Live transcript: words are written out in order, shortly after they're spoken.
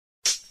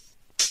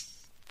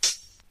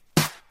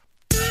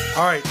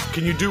All right,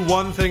 can you do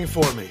one thing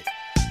for me?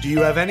 Do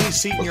you have any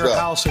seat in your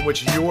house in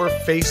which you're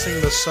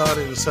facing the sun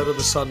instead of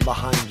the sun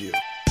behind you?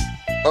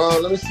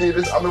 Let me see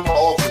this. I'm in my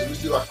office. Let me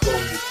see if I can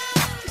close this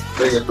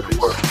thing at the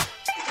work.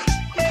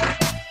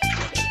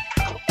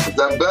 Is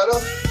that better?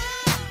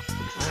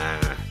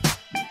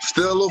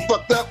 Still a little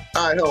fucked up?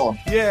 All right, hold on.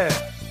 Yeah.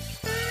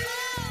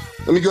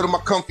 Let me go to my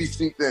comfy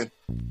seat then.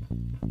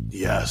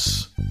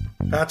 Yes.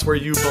 That's where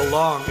you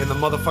belong, in the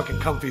motherfucking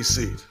comfy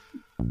seat.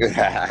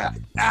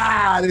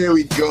 There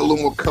we go. A little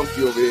more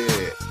comfy over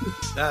here.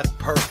 That's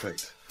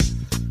perfect.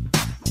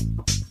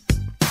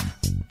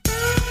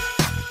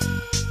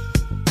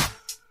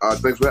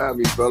 Thanks for having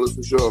me, fellas,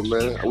 for sure,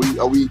 man.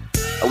 Are we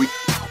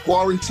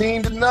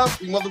quarantined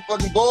enough? We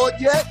motherfucking bored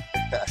yet?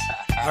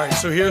 All right,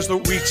 so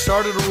we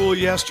started a rule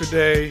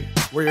yesterday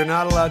where you're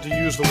not allowed to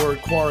use the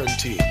word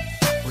quarantine.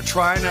 We're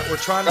trying to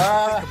think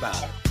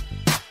about it.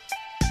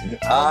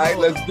 All right,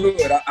 let's do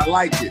it. I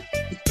like it.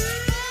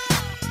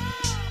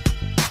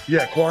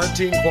 Yeah,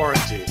 quarantine. All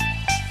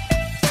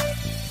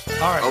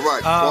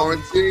right.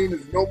 Quarantine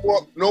is no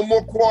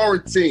more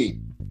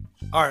quarantine.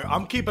 All right,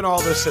 I'm keeping all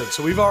this in.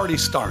 So we've already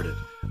started.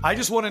 I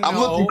just want to know. I'm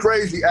looking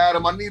crazy,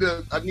 Adam. I need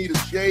a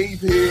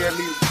shave here. I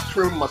need to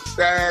trim my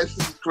stash.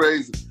 This is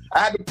crazy. I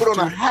had to put on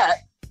a hat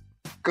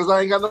because I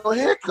ain't got no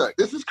haircut.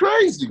 This is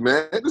crazy,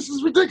 man. This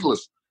is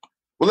ridiculous.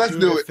 Well, let's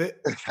do it.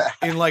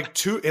 In like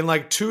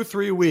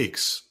 2-3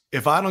 weeks,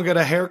 if I don't get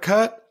a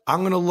haircut,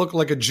 I'm gonna look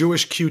like a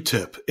Jewish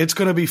Q-tip. It's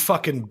gonna be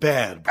fucking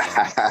bad, bro.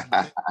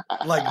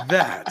 Like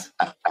that.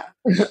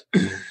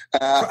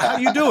 How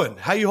you doing?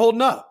 How you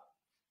holding up?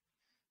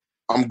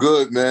 I'm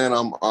good, man.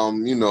 I'm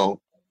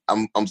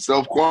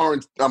self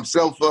quarantined. I'm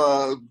self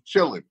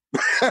chilling.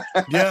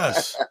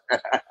 Yes.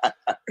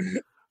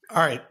 All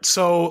right.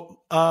 So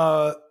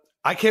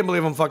I can't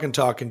believe I'm fucking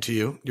talking to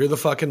you. You're the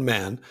fucking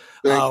man.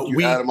 Thank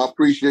you, Adam. I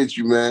appreciate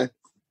you, man.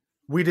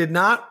 We did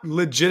not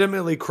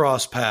legitimately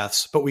cross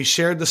paths, but we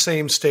shared the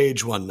same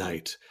stage one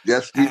night.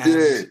 Yes, we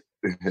did.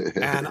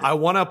 And I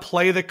want to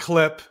play the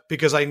clip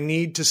because I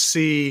need to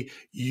see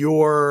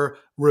your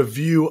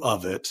review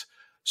of it.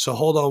 So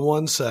hold on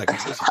one second.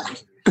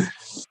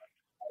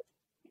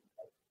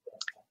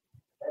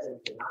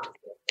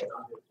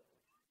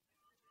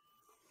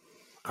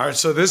 All right,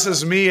 so this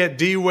is me at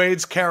D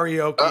Wade's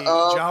karaoke.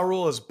 Ja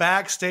Rule is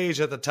backstage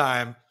at the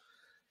time,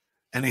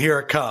 and here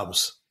it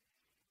comes.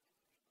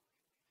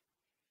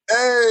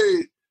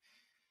 Hey!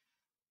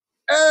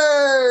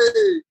 Hey,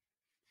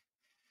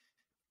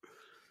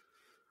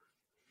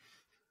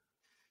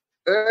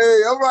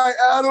 all right,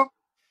 Adam.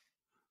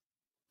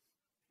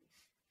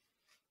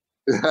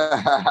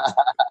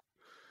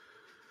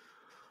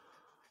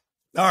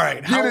 All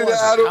right,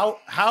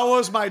 how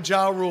was my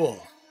Ja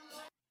Rule?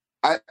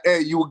 Hey,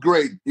 you were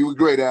great. You were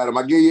great, Adam.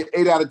 I gave you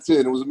 8 out of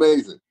 10. It was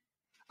amazing.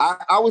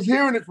 I was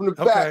hearing it from the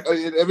back,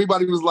 and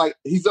everybody was like,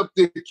 he's up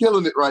there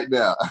killing it right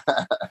now.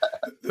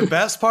 The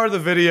best part of the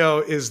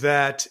video is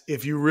that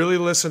if you really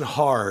listen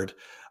hard,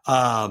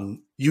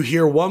 you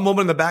hear one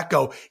woman in the back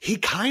go, he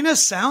kind of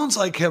sounds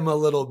like him a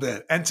little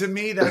bit. And to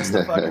me, that's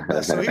the fucking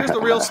best. So here's the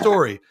real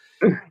story.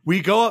 We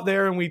go up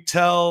there and we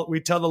tell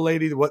the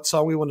lady what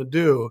song we want to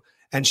do.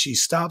 And she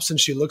stops and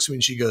she looks at me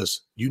and she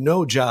goes,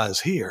 Ja is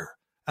here.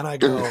 And I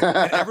go,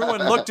 and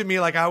everyone looked at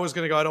me like I was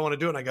going to go, I don't want to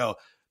do it. And I go,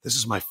 this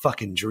is my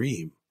fucking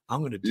dream. I'm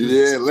going to do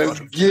this. Yeah,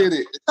 let's get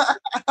it.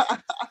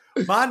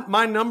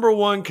 My number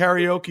one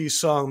karaoke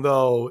song,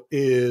 though,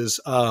 is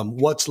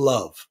What's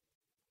Love?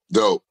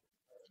 Dope.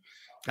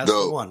 That's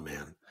the one,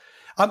 man.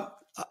 I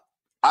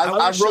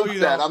wrote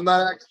that. I'm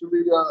not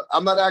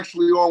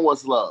actually on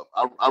What's Love.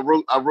 I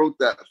wrote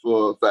that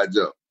for Fat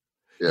Joe.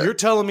 Yeah. You're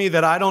telling me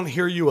that I don't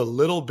hear you a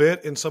little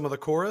bit in some of the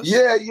chorus?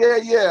 Yeah.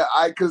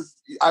 Because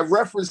I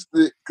referenced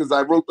it because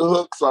I wrote the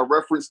hook, so I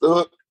referenced the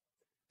hook.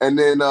 And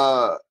then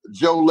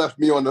Joe left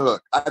me on the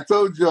hook. I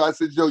told Joe, I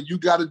said, Joe, you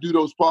got to do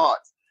those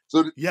parts.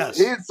 So yes.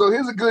 Here's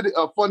a good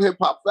fun hip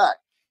hop fact.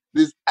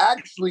 There's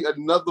actually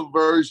another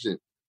version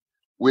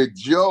where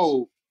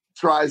Joe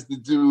tries to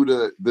do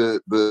the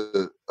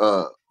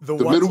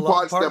middle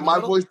parts that my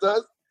voice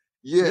does.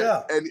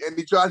 Yeah. And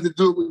he tries to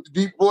do it with the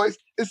deep voice.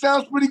 It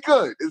sounds pretty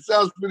good.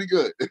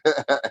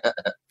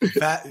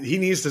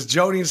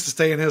 Joe needs to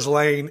stay in his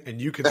lane, and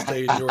you can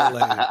stay in your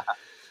lane.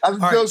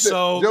 Joe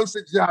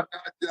said, John,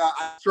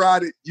 I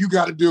tried it. You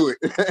got to do it.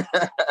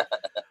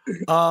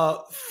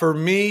 For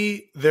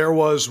me, there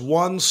was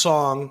one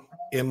song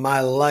in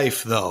my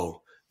life,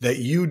 though, that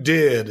you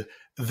did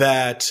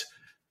that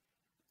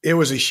it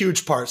was a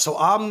huge part. So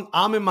I'm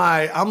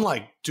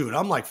like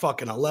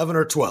fucking 11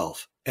 or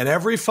 12. And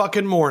every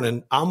fucking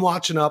morning, I'm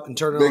watching up and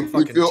turning on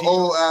fucking feel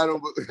old, Adam.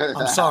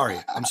 I'm sorry.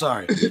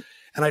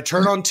 And I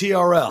turn on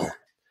TRL,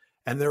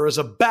 and there is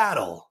a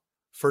battle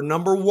for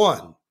number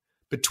one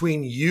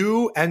between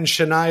you and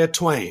Shania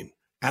Twain.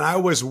 And I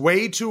was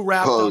way too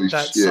wrapped up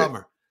that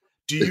summer.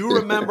 Do you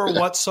remember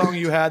what song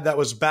you had that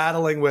was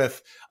battling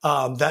with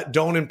that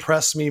Don't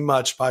Impress Me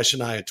Much by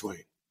Shania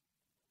Twain?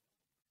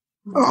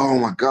 Oh,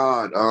 my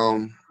God.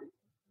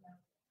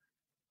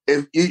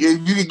 If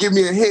you could give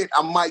me a hint,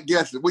 I might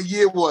guess it. What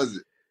year was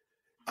it?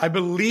 I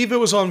believe it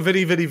was on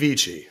Vidi Vidi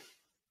Vici.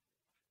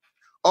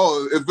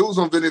 Oh, if it was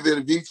on Vidi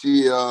Vidi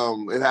Vici,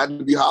 it had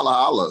to be Holla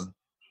Holla.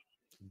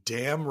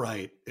 Damn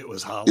right, it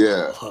was Holla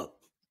Yeah. Holla.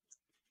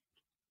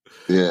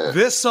 Yeah.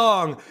 This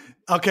song,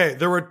 okay,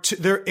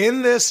 there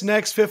in this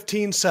next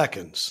 15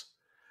 seconds,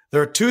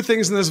 there are two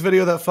things in this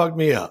video that fucked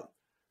me up.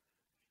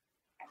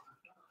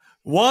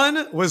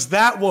 One was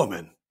that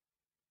woman.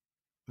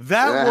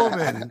 That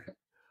woman,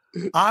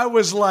 I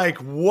was like,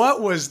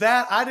 what was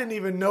that? I didn't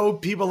even know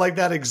people like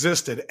that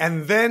existed.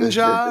 And then,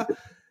 Ja,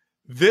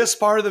 this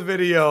part of the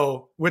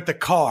video with the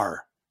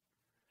car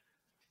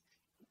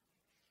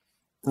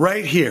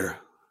right here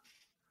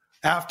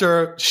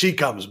after she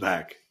comes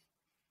back.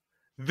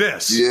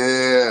 This.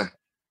 Yeah.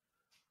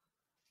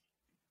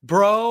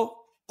 Bro,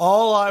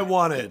 all I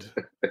wanted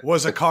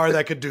was a car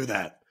that could do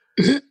that.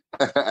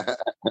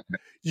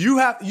 You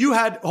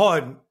had,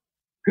 hold on.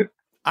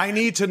 I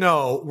need to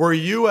know, were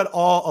you at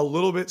all a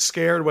little bit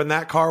scared when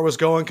that car was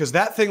going? Because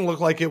that thing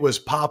looked like it was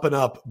popping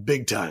up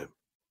big time.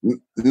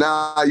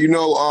 Nah,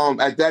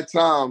 at that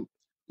time,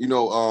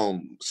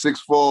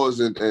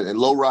 6'4s and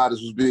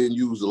lowriders was being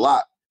used a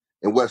lot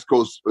in the West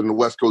Coast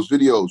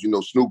videos.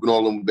 Snoop and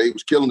all them, they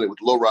was killing it with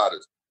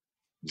lowriders,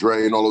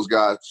 Dre and all those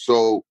guys.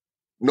 So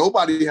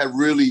nobody had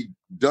really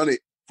done it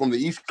from the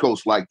East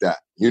Coast like that,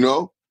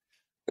 And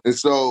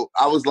so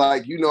I was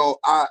like,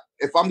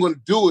 if I'm going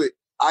to do it,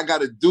 I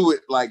got to do it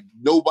like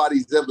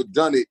nobody's ever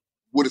done it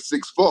with a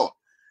 6'4".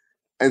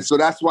 And so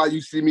that's why you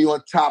see me on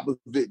top of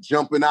it,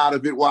 jumping out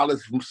of it while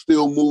it's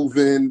still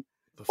moving,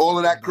 all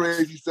of that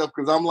crazy stuff.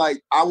 Because I'm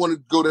like, I want to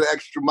go the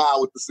extra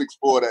mile with the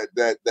 6'4"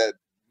 that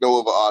no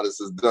other artist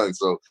has done.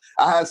 So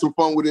I had some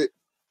fun with it.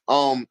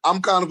 I'm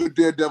kind of a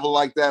daredevil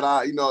like that.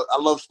 I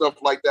love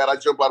stuff like that. I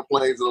jump out of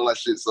planes and all that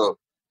shit. So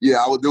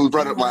yeah, it was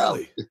right up my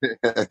alley.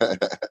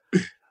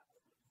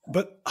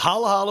 But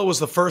Holla Holla was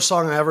the first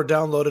song I ever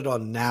downloaded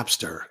on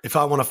Napster. If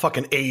I want to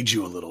fucking age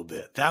you a little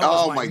bit, that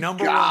was my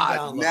number one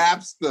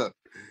download.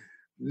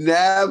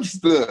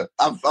 Napster.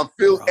 I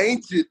feel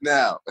ancient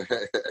now.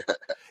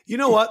 You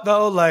know what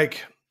though?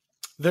 Like,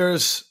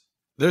 there's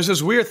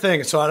this weird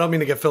thing. So I don't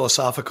mean to get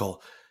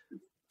philosophical.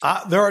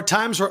 There are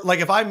times where, like,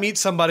 if I meet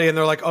somebody and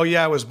they're like, "Oh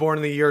yeah, I was born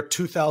in the year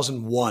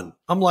 2001,"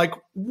 I'm like,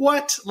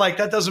 "What?" Like,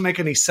 that doesn't make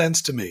any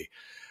sense to me.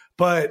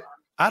 But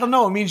I don't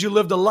know. It means you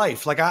lived a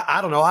life. Like, I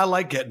don't know. I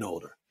like getting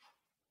older.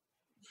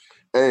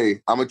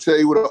 Hey, I'm going to tell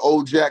you what an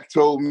old Jack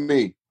told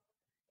me.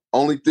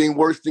 Only thing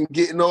worse than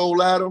getting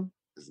old, Adam,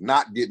 is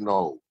not getting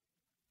old.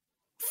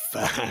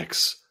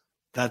 Facts.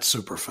 That's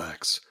super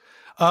facts.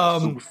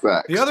 Super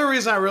facts. The other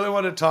reason I really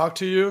wanted to talk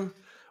to you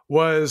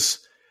was,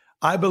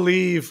 I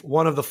believe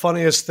one of the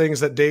funniest things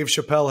that Dave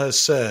Chappelle has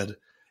said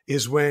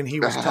is when he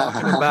was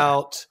talking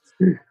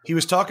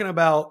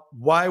about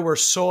why we're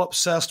so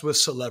obsessed with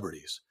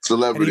celebrities.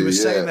 And he was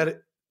saying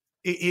that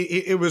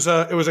it was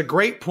a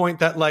great point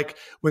that, like,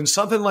 when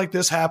something like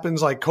this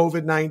happens, like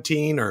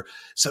COVID-19 or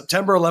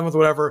September 11th,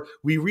 whatever,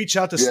 we reach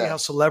out to see how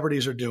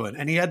celebrities are doing.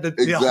 And he had the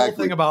whole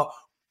thing about,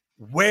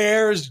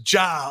 where's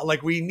Ja?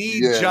 Like, we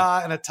need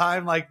Ja in a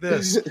time like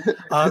this.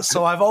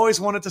 So I've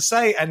always wanted to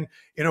say, and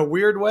in a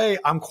weird way,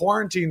 I'm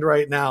quarantined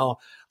right now.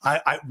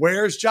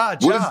 Where's Ja?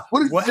 Ja,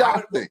 what does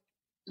Ja think?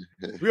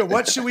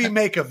 What should we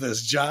make of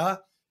this, Ja?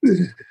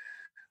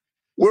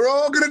 We're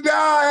all gonna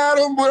die,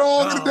 Adam. We're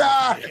all gonna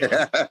die.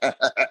 Yeah.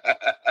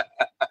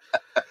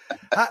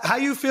 How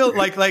you feel?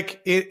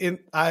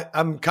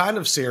 I'm kind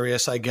of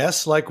serious, I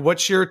guess. Like,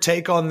 what's your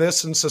take on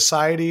this in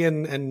society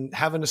and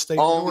having to stay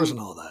indoors and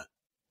all that?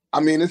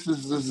 I mean, this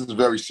is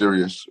very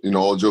serious.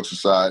 All jokes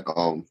aside.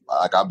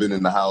 Like, I've been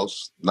in the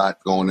house,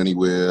 not going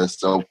anywhere,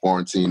 self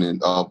quarantining.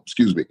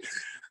 Excuse me.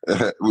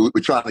 We're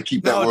trying to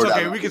keep that word out.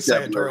 Okay. We can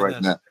say it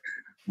right now.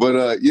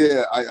 But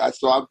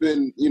so I've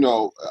been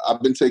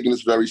taking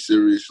this very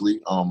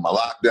seriously. I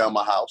locked down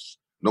my house.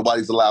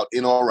 Nobody's allowed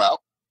in or out.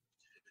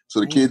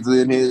 So the kids are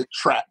in here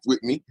trapped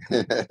with me.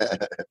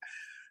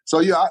 So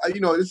yeah,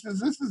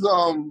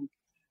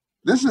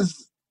 this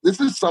is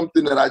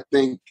something that I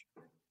think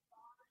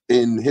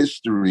in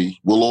history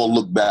we'll all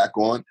look back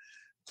on.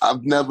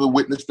 I've never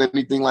witnessed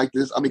anything like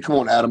this. I mean, come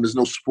on, Adam, there's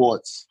no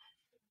sports.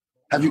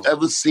 Have you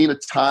ever seen a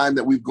time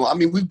that we've gone? I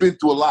mean, we've been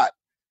through a lot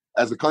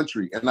as a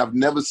country, and I've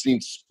never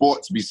seen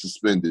sports be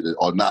suspended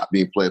or not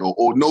being played,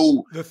 or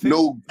no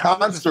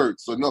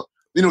concerts, or no.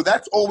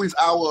 That's always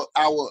our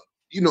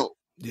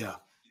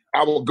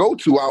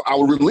go-to,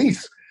 our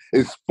release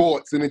is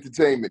sports and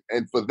entertainment.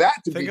 And for that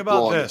to think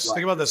about this.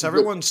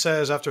 Everyone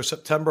says after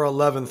September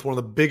 11th, one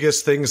of the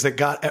biggest things that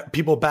got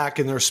people back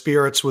in their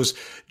spirits was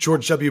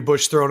George W.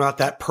 Bush throwing out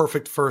that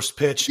perfect first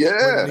pitch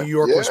when New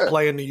York was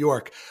playing New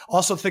York.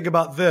 Also think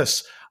about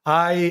this.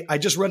 I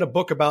just read a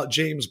book about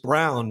James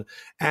Brown,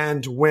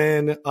 and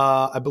when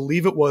I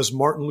believe it was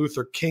Martin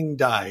Luther King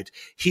died,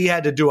 he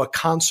had to do a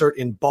concert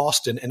in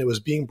Boston, and it was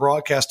being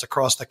broadcast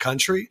across the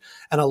country.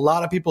 And a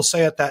lot of people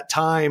say at that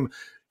time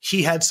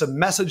he had some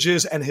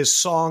messages, and his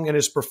song and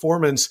his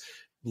performance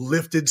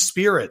lifted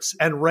spirits.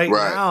 And right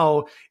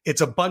now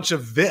it's a bunch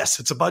of this.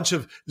 It's a bunch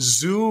of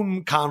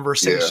Zoom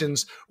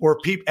conversations where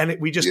people, and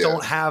we just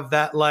don't have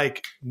that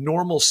like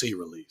normalcy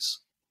release.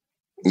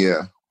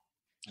 Yeah.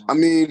 I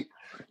mean,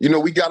 you know,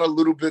 we got a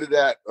little bit of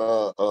that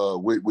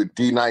with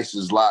D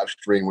Nice's live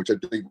stream, which I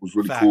think was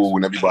really cool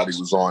when everybody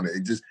was on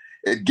it.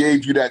 It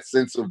gave you that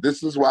sense of,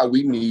 this is why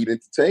we need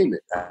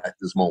entertainment at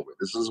this moment.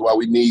 This is why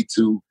we need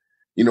to,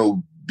 you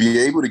know, be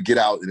able to get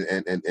out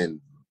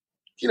and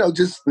you know,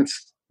 just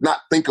not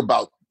think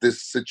about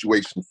this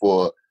situation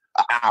for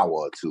an hour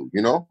or two,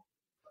 you know?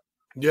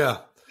 Yeah.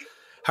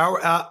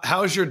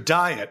 How's your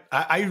diet?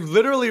 I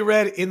literally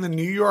read in the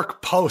New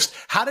York Post.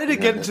 How did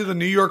it get into the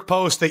New York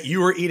Post that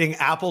you were eating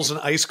apples and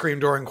ice cream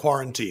during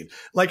quarantine?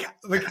 Like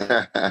what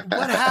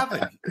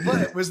happened?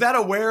 Was that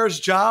a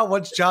Where's Ja?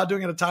 What's Ja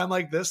doing at a time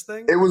like this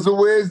thing? It was a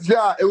Where's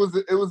Ja? It was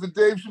a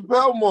Dave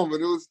Chappelle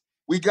moment.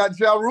 We got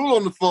Ja Rule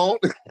on the phone.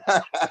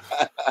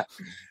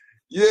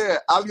 Yeah,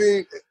 I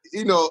mean,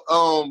 you know,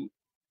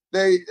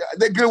 they're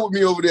good with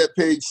me over there at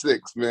Page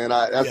 6, man.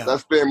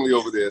 That's family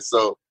over there.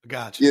 So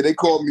gotcha. Yeah, they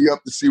called me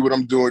up to see what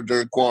I'm doing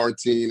during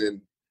quarantine,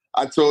 and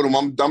I told them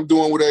I'm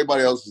doing what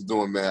everybody else is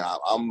doing, man.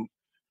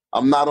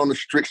 I'm not on a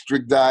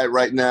strict diet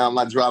right now. I'm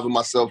not driving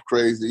myself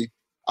crazy.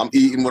 I'm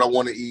eating what I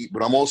want to eat,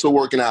 but I'm also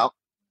working out.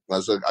 I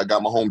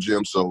got my home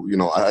gym, so you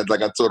know, I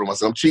told them, I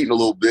said I'm cheating a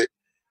little bit.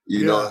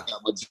 You know, I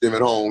got my gym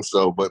at home,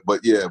 so but I'm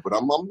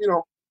you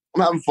know,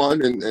 I'm having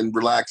fun and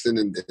relaxing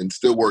and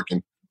still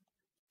working.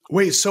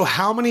 Wait, so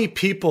how many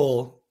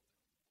people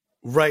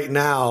right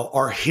now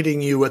are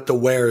hitting you at the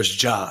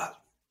Where's Ja?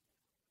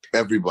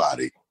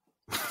 Everybody.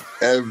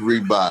 They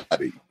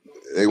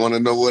want to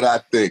know what I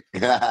think.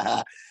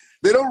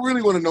 They don't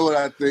really want to know what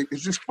I think.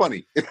 It's just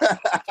funny.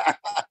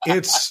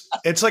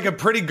 It's like a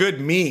pretty good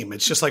meme.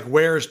 It's just like,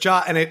 Where's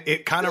Ja? And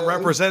it kind of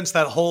represents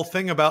that whole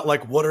thing about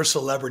like, what are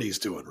celebrities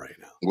doing right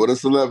now? What are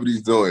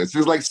celebrities doing? It's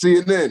just like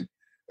CNN.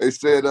 They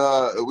said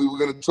we were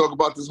going to talk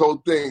about this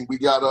whole thing. We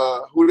got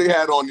who they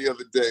had on the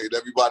other day. And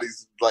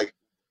everybody's like,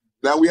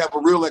 now we have a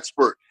real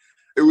expert.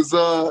 It was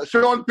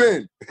Sean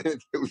Penn.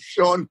 It was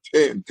Sean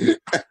Penn.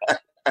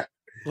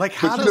 Like,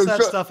 how does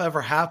that stuff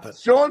ever happen?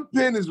 Sean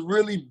Penn is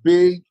really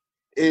big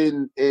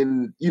in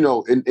you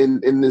know in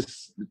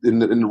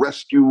the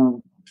rescue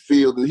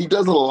field. He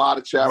does a lot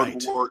of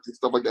charitable work and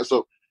stuff like that.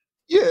 So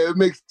yeah, it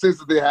makes sense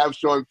that they have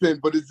Sean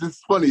Penn, but it's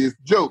just funny. It's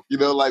a joke, you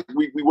know, like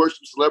we worship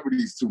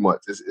celebrities too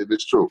much.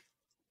 It's true.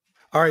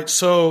 All right.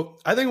 So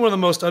I think one of the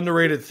most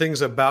underrated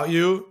things about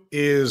you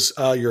is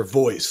your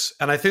voice.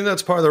 And I think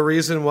that's part of the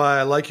reason why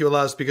I like you a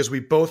lot is because we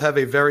both have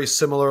a very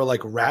similar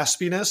like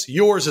raspiness.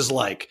 Yours is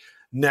like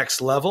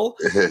next level.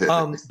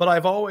 But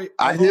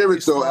I hear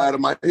it though,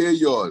 Adam. I hear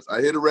yours.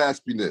 I hear the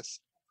raspiness.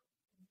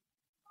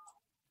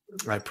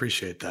 I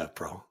appreciate that,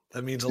 bro.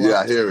 That means a lot. Yeah,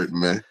 I hear it,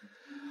 man.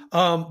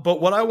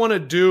 But what I want to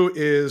do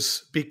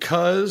is,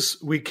 because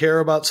we care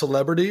about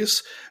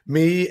celebrities,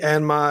 me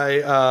and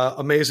my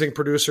amazing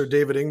producer,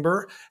 David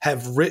Ingber,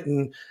 have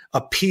written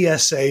a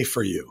PSA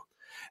for you.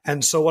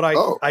 And so what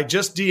I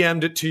just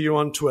DM'd it to you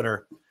on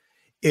Twitter.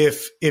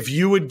 If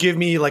you would give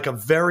me like a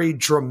very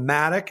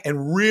dramatic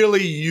and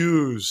really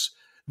use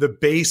the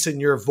bass in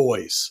your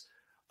voice.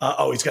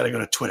 He's got to go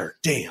to Twitter.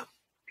 Damn.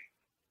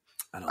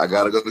 I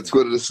got to go to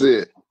Twitter to see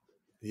it.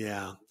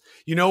 Yeah.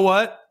 You know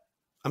what?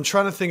 I'm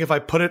trying to think if I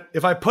put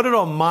it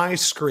on my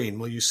screen,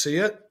 will you see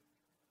it?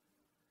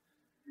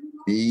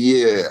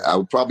 Yeah, I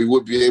probably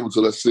would be able to.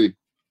 Let's see.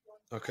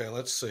 Okay,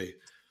 let's see.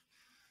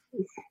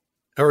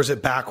 Or is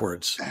it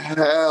backwards?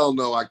 Hell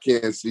no, I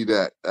can't see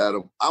that,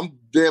 Adam. I'm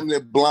damn near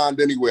blind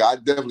anyway. I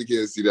definitely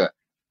can't see that.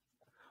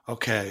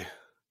 Okay.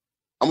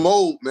 I'm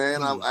old,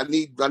 man. I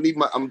need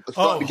my. I'm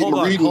starting to get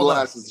my reading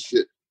glasses and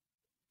shit.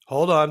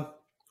 Hold on.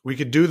 We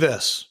could do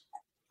this.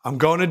 I'm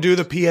going to do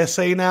the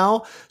PSA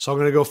now, so I'm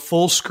going to go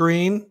full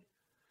screen.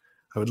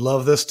 I would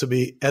love this to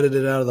be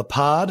edited out of the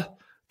pod.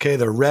 Okay,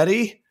 they're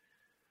ready.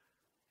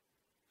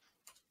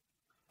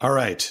 All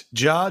right.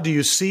 Ja, do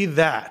you see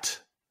that?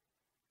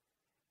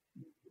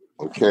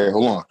 Okay,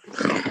 hold on.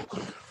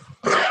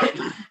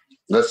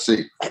 Let's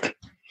see.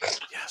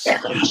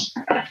 Yes.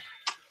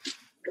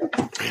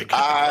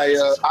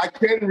 I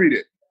can read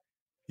it.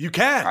 You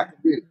can? I can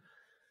read it.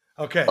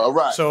 Okay. All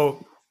right.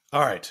 So,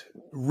 all right.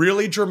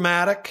 Really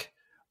dramatic.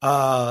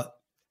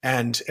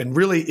 And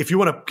really, if you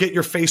want to get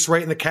your face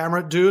right in the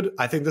camera, dude,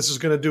 I think this is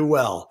going to do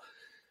well.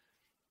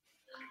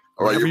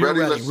 All right, you ready?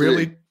 Let's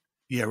really, see.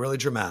 Yeah, really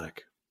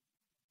dramatic.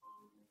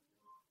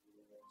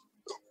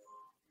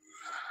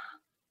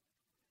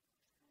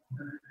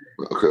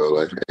 Okay, all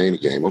right. Ain't a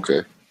game.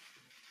 Okay.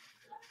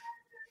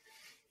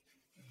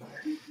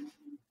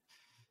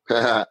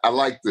 I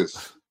like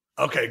this.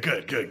 Okay,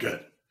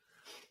 good.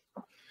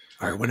 All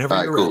right,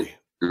 whenever you're ready.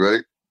 You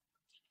ready?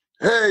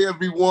 Hey,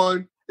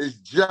 everyone.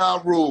 It's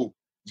Ja Rule.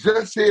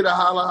 Just here to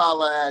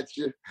holla at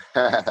you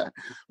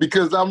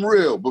because I'm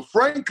real. But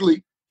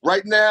frankly,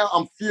 right now,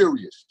 I'm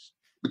furious.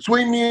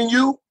 Between me and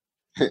you,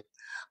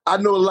 I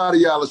know a lot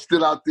of y'all are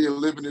still out there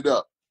living it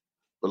up.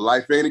 But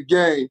life ain't a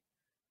game.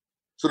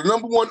 So the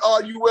number one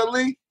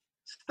RULE,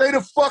 Stay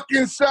the fuck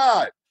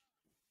inside.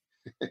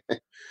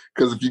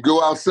 Because if you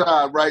go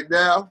outside right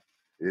now,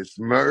 it's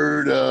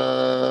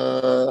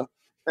murder.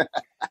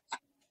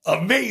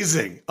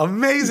 Amazing. Oh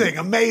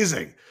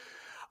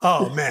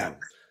man.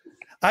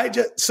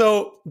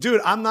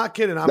 Dude, I'm not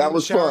kidding. I'm That in the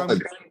was shower.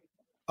 fun.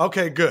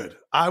 Okay, good.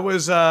 I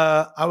was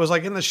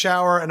like in the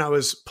shower and I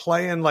was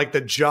playing like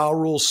the Ja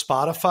Rule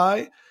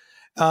Spotify,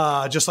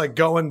 just like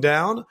going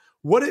down.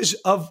 What is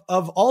of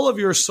all of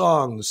your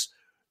songs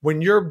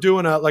when you're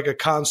doing a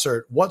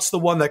concert? What's the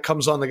one that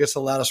comes on that gets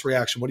the loudest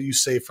reaction? What do you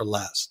say for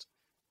last?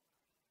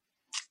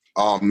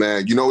 Oh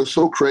man, it's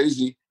so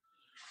crazy.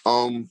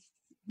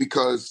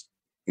 Because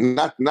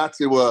not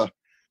to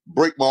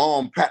break my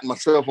arm patting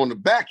myself on the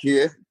back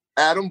here,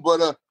 Adam,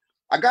 but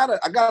I got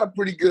a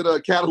pretty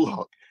good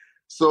catalog.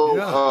 So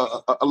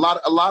a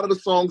lot of the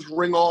songs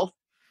ring off.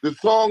 The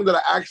song that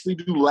I actually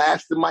do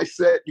last in my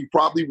set, you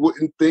probably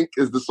wouldn't think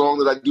is the song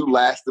that I do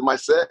last in my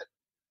set.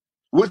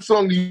 Which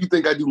song do you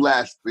think I do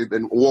last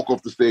and walk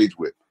off the stage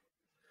with?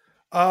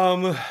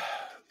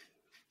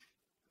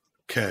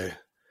 Okay.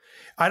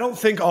 I don't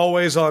think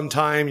Always on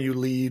Time you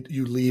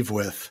leave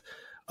with.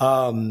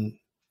 And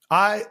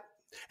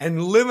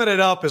Living It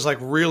Up is like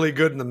really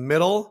good in the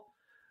middle.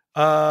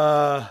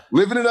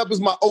 Living It Up is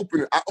my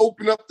opener. I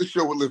open up the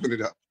show with Living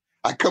It Up.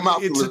 I come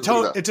out. It's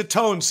a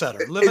tone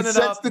setter. Living It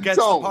Up gets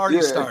the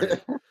party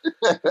started.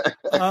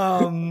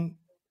 I'm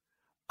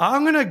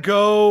gonna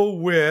go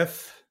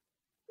with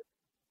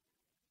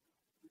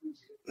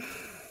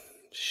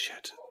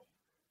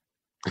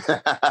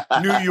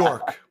New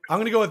York. I'm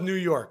gonna go with New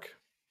York.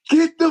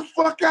 Get the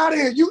fuck out of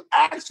here! You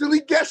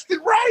actually guessed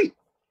it right.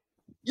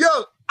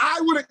 Yo,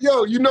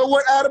 you know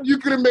what, Adam? You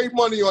could have made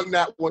money on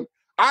that one.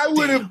 I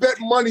would have bet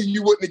money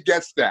you wouldn't have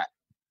guessed that.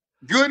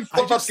 Good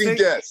fucking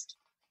guess.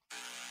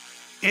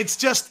 It's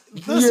just,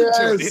 listen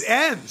to it. It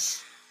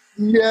ends.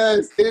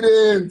 Yes, it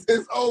ends.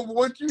 It's over.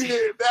 Once you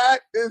hear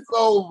that, it's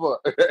over.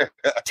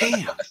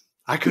 Damn.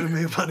 I could have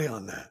made money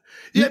on that.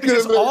 Yeah,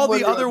 because all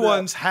the other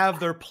ones have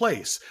their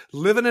place.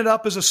 Living It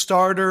Up is a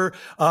starter.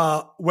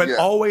 When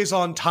Always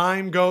on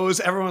Time goes,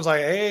 everyone's like,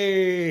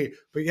 hey.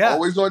 But yeah.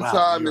 Always on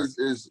Time is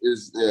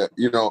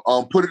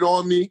Put It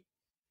On Me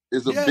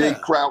is a big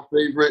crowd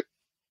favorite.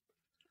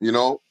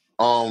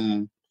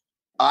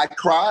 I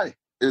Cry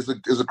is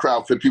a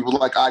crowd favorite. People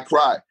like I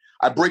Cry.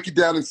 I break it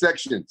down in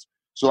sections.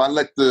 So I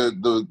let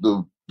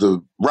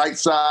the right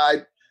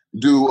side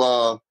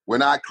do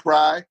When I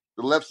Cry.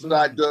 The left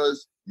side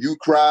does You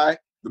Cry.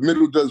 The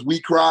middle does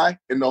We Cry.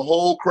 And the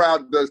whole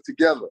crowd does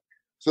Together.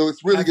 So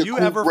it's really good. Have you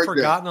ever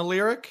forgotten a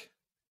lyric?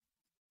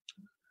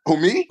 Who,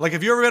 me? Like,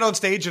 have you ever been on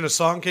stage and a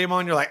song came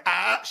on, you're like,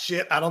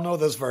 shit, I don't know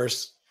this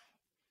verse.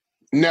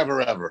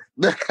 Never, ever.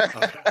 Okay.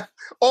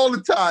 All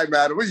the time,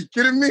 Adam. Are you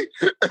kidding me?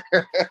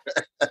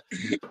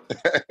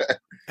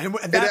 and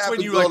that's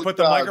when you like put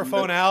the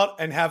microphone out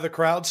and have the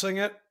crowd sing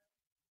it?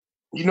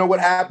 You know what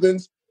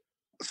happens?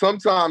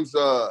 Sometimes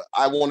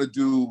I want to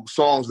do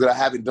songs that I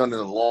haven't done in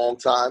a long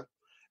time.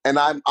 And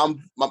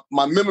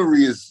my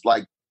memory is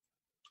like,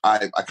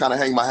 I kind of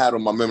hang my hat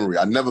on my memory.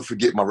 I never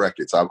forget my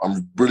records.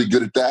 I'm really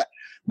good at that.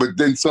 But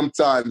then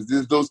sometimes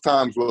there's those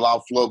times where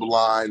I'll flub a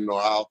line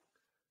or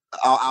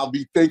I'll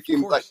be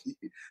thinking like,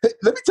 hey,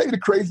 let me tell you the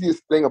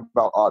craziest thing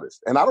about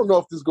artists. And I don't know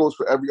if this goes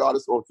for every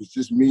artist or if it's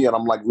just me and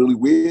I'm like really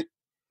weird.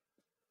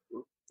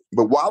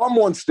 But while I'm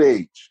on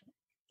stage,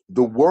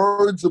 the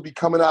words will be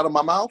coming out of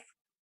my mouth,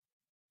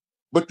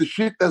 but the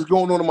shit that's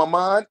going on in my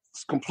mind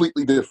is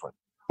completely different.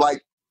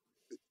 Like,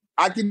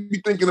 I can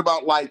be thinking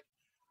about like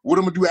what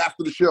I'm gonna do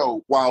after the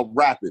show while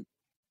rapping,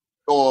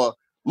 or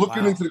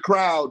looking into the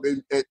crowd,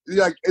 and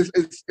like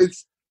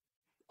it's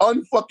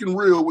unfucking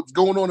real what's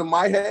going on in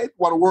my head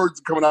while the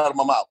words are coming out of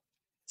my mouth.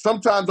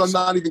 Sometimes I'm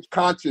not even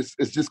conscious;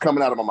 it's just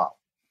coming out of my mouth.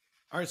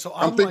 All right, so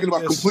I'm thinking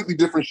about completely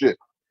different shit.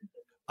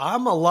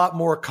 I'm a lot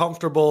more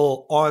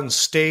comfortable on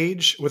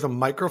stage with a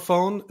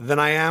microphone than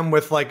I am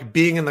with like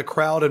being in the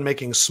crowd and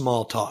making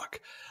small talk.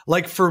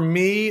 Like for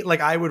me,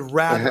 like I would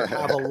rather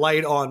have a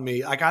light on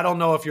me. Like I don't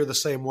know if you're the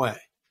same way.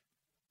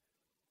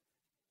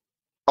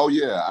 Oh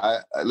yeah,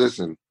 I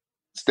listen.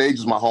 Stage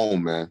is my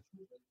home, man.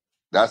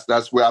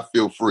 That's where I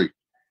feel free.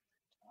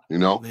 You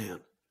know, man.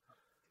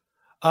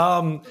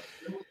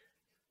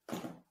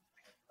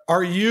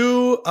 Are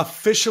you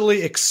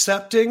officially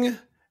accepting?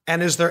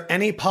 And is there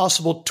any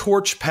possible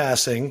torch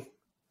passing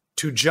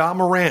to Ja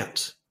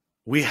Morant?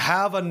 We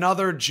have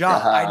another Ja.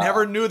 I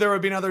never knew there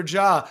would be another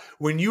Ja.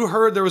 When you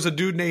heard there was a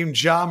dude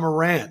named Ja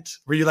Morant,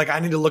 were you like, I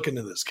need to look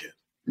into this kid?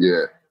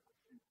 Yeah.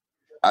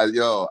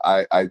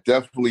 I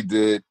definitely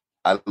did.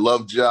 I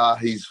love Ja.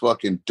 He's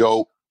fucking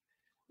dope.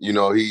 You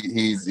know,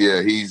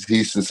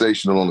 he's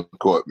sensational on the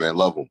court, man.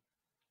 Love him.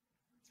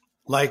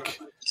 Like,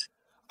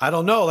 I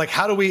don't know. Like,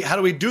 how do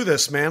we do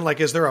this, man? Like,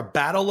 is there a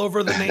battle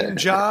over the name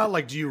Ja?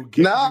 Like, do you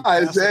get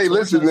hey,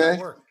 listen,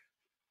 man.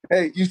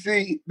 Hey, you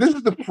see, this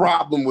is the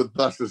problem with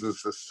us as a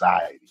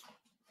society.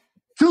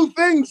 Two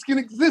things can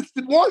exist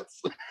at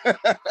once. It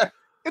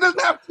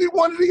doesn't have to be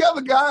one or the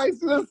other, guys.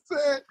 You know what I'm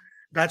saying?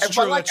 That's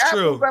true. That's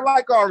true. I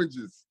like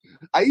oranges.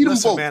 I eat them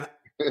both. Man,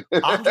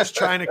 I'm just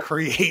trying to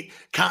create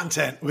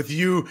content with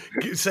you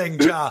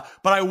saying Ja.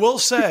 But I will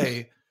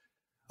say,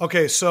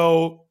 okay,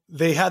 so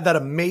they had that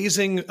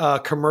amazing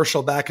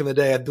commercial back in the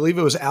day. I believe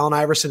it was Allen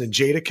Iverson and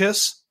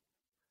Jadakiss.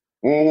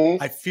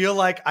 Mm-hmm. I feel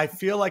like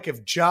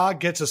if Ja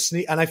gets a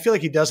sneak, and I feel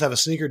like he does have a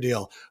sneaker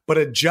deal, but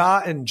a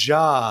Ja and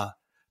Ja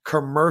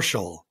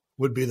commercial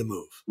would be the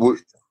move.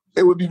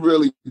 It would be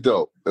really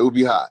dope. It would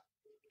be hot.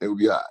 It would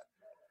be hot.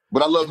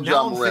 But I love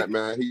Ja now Morant,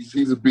 man.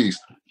 He's a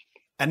beast.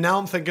 And now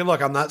I'm thinking,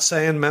 look, I'm not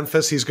saying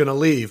Memphis he's going to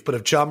leave, but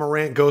if Ja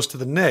Morant goes to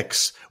the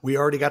Knicks, we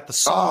already got the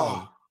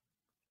song. Oh,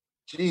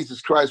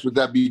 Jesus Christ, would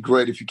that be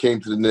great if he came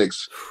to the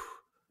Knicks?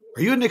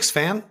 Are you a Knicks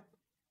fan?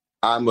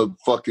 I'm a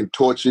fucking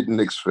tortured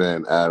Knicks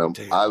fan, Adam.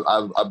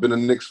 I've been a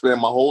Knicks fan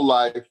my whole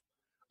life.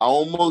 I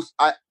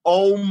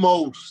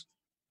almost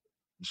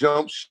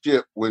jumped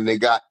ship when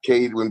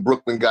when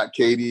Brooklyn got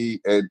KD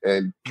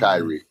and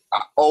Kyrie.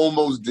 I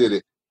almost did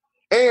it.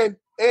 And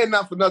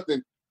not for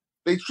nothing,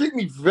 they treat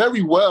me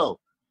very well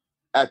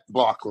at the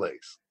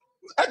Barclays.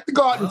 At the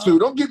Garden too.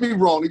 Don't get me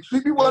wrong. They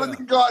treat me well at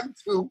the Garden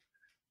too.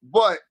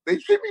 But they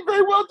treat me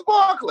very well at the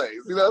Barclays.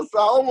 So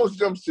I almost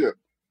jumped ship.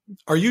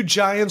 Are you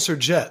Giants or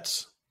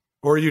Jets?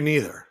 Or are you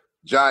neither?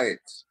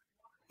 Giants.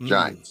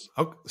 Giants.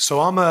 Okay.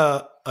 So I'm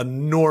a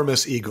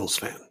enormous Eagles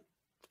fan.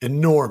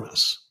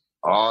 Enormous.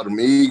 Oh, them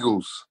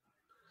Eagles.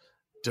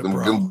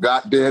 Them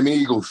goddamn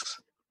Eagles.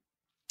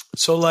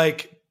 So,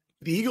 like,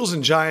 the Eagles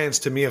and Giants,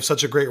 to me, have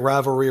such a great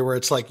rivalry where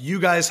it's like you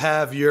guys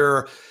have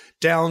your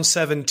down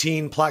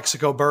 17,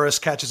 Plaxico Burress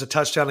catches a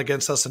touchdown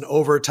against us in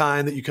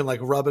overtime that you can, like,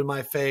 rub in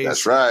my face.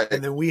 That's right.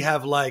 And then we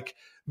have, like,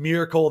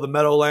 Miracle of the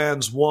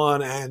Meadowlands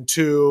 1 and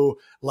 2,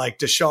 like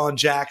Deshaun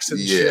Jackson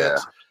shit.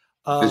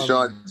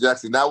 Deshaun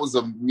Jackson. That was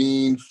a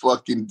mean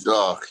fucking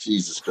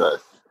Jesus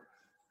Christ.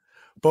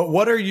 But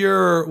what are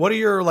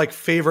your like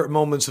favorite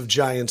moments of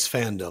Giants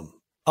fandom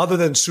other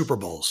than Super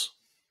Bowls?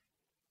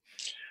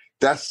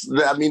 That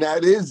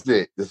is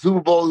it. The Super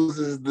Bowls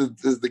is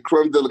the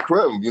creme de la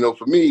creme. You know,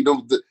 for me,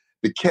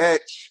 the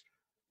catch,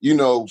 you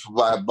know,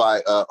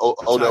 by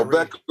Odell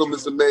Beckham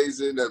is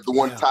amazing. The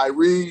one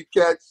Tyree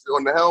catch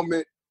on the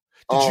helmet.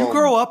 Did you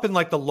grow up in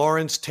like the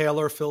Lawrence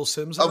Taylor, Phil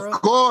Simms era?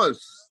 Of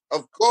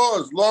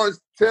course. Lawrence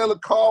Taylor,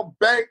 Carl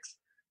Banks.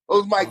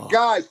 Those my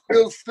guys.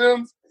 Phil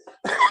Simms.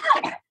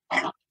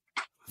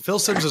 Phil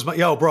Simms is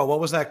yo, bro.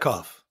 What was that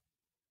cough?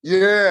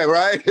 Yeah,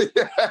 right.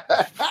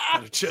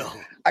 Chill.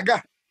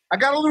 I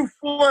got a little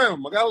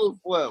phlegm.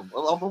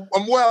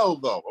 I'm well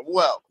though. I'm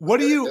well. What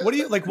do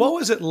you like? What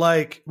was it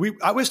like?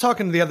 I was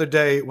talking the other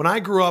day when I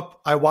grew up.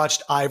 I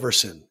watched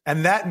Iverson,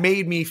 and that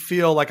made me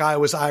feel like I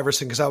was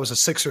Iverson because I was a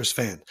Sixers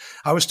fan.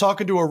 I was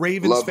talking to a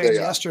Ravens fan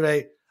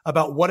yesterday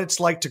about what it's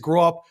like to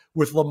grow up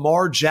with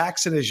Lamar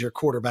Jackson as your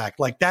quarterback.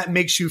 Like that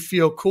makes you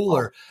feel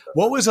cooler.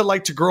 What was it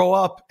like to grow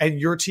up and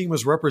your team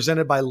was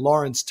represented by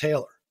Lawrence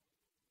Taylor?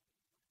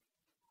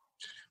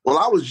 Well,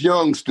 I was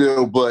young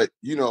still, but,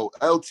 you know,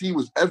 LT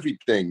was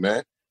everything,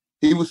 man.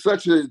 He was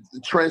such a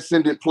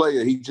transcendent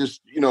player. He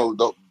just, you know,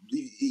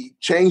 he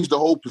changed the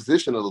whole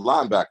position of the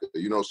linebacker,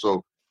 you know.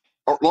 So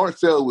Lawrence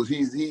Taylor was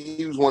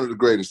he was one of the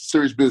greatest.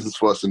 Serious business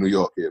for us in New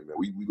York here, man.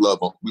 We love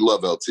him. We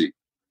love LT.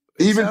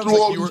 Even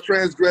through all these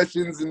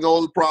transgressions and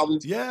all the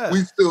problems,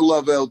 we still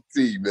love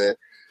LT, man.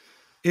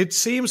 It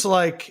seems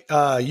like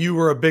you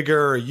were a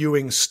bigger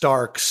Ewing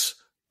Starks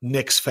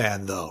Knicks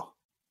fan, though.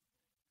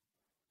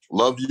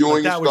 Love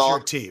Ewing and Starks. That was your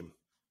team.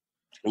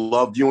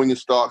 Loved Ewing and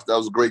Starks. That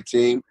was a great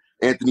team.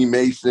 Anthony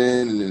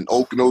Mason and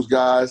Oak and those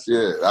guys.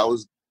 Yeah, that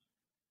was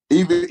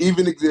even you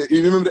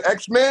remember the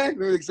X-Men?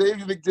 Remember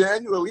Xavier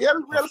McDaniel? We had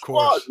a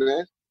squad,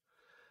 man.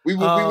 We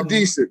were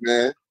decent,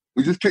 man.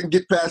 We just couldn't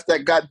get past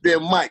that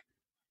goddamn mic.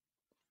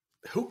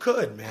 Who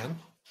could, man?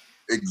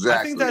 Exactly.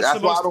 I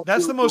think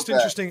that's the most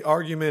interesting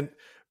argument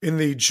in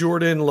the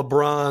Jordan,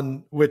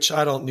 LeBron, which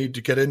I don't need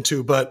to get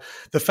into, but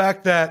the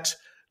fact that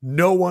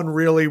no one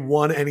really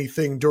won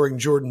anything during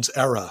Jordan's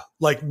era.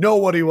 Like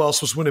nobody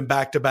else was winning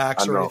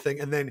back-to-backs or anything.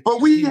 And then,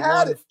 but we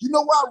had it. You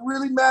know why I'm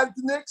really mad at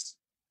the Knicks?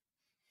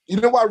 You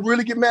know why I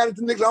really get mad at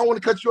the Knicks? I don't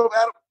want to cut you off,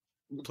 Adam.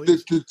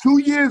 The 2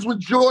 years when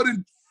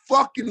Jordan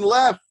fucking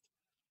left,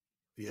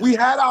 we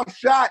had our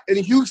shot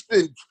in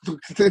Houston.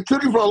 Took it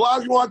from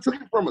Olajuwon, took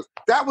it from us.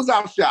 That was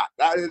our shot.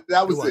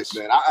 That was it,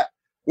 man.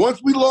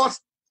 Once we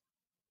lost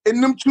in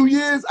them 2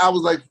 years, I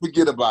was like,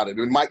 forget about it.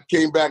 And Mike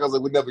came back, I was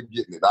like, we're never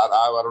getting it.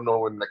 I don't know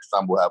when next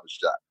time we'll have a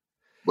shot.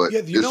 But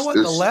you know what?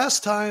 The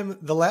last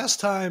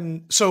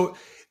time, so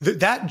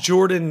that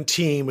Jordan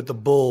team with the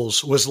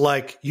Bulls was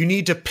like, you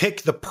need to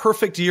pick the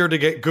perfect year to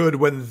get good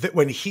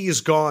when he's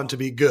gone to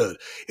be good.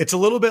 It's a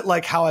little bit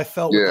like how I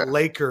felt with the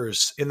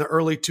Lakers in the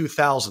early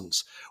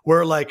 2000s,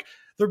 where like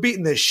they're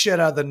beating the shit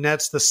out of the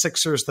Nets, the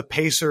Sixers, the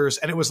Pacers,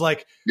 and it was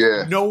like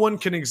no one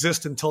can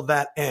exist until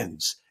that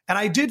ends. And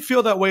I did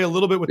feel that way a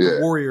little bit with the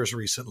Warriors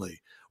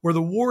recently, where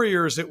the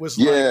Warriors, it was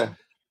like,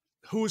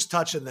 who's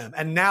touching them?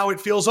 And now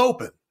it feels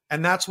open.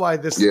 And that's why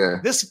this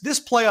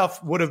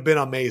playoff would have been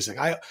amazing.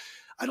 I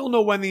don't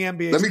know when the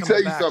NBA Let me tell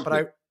you back, something.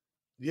 But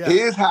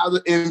here's how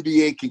the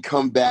NBA can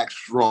come back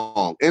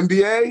strong.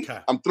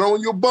 NBA, I'm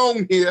throwing you a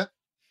bone here.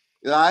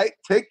 All right,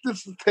 take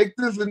this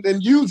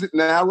and use it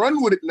now.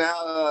 Run with it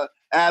now,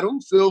 Adam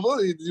Silver.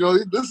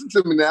 Listen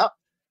to me now.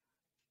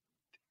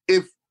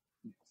 If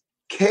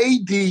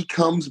KD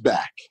comes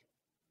back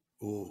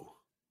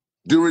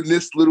during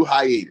this little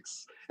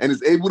hiatus and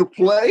is able to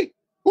play,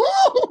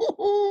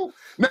 woo,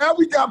 now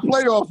we got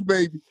playoffs,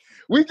 baby.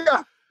 We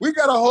got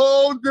a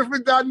whole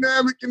different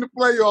dynamic in the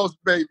playoffs,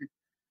 baby.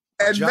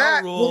 And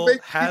that will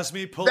make has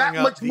me pulling that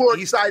up much more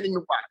exciting to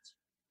watch.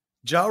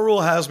 Ja Rule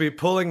has me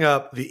pulling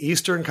up the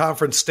Eastern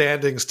Conference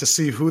standings to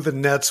see who the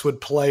Nets would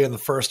play in the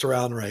first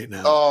round right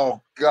now.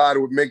 Oh God,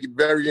 it would make it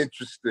very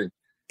interesting.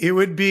 It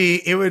would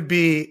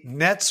be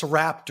Nets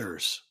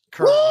Raptors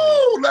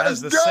currently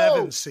as the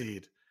 7th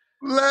seed.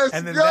 Let's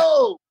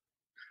go.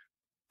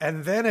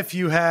 And then if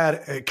you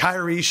had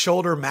Kyrie's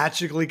shoulder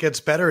magically gets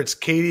better, it's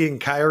Katie and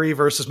Kyrie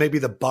versus maybe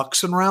the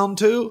Bucks in round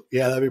 2.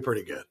 Yeah, that'd be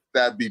pretty good.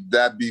 That'd be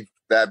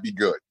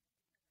good.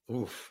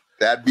 Oof.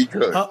 That'd be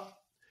good.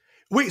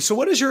 Wait, so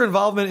what is your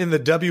involvement in the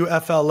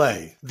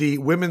WFLA, the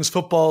Women's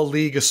Football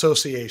League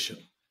Association?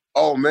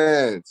 Oh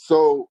man.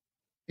 So,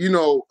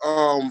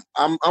 I'm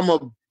a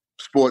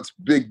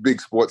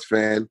big sports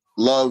fan.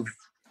 Love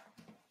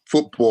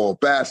football,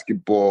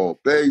 basketball,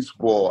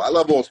 baseball. I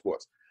love all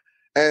sports.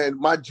 And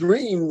my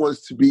dream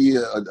was to be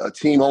a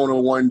team owner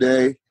one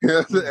day.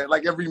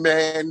 Like every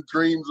man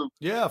dreams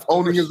of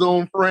owning his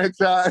own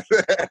franchise.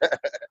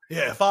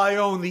 Yeah, if I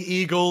own the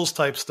Eagles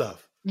type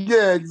stuff.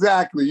 Yeah,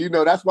 exactly.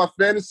 That's why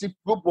fantasy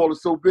football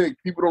is so big.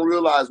 People don't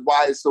realize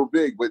why it's so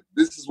big, but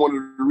this is one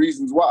of the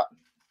reasons why.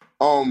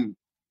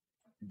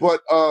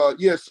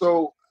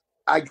 So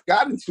I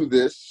got into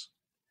this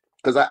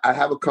because I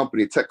have a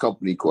company, a tech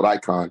company called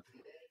Icon,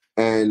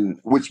 and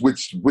which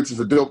is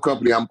a dope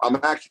company. I'm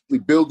actually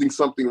building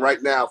something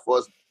right now for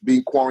us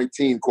being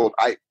quarantined called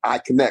I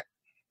Connect,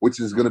 which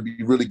is going to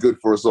be really good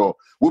for us all.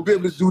 We'll be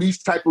able to do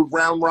these type of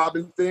round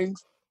robin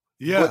things.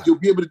 Yeah. But you'll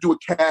be able to do a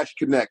cash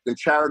connect and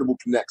charitable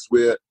connects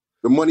where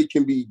the money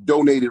can be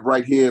donated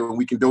right here and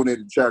we can donate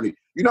it to charity.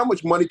 You know how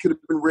much money could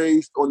have been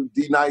raised on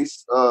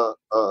D-Nice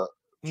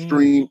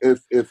stream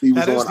if he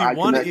was on iConnect? That is the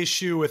one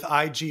issue with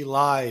IG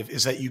Live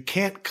is that you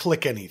can't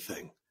click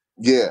anything.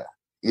 Yeah.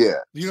 You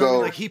know what I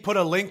mean? Like he put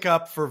a link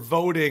up for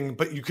voting,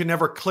 but you can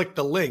never click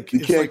the link.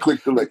 You can't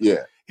click the link,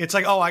 yeah. It's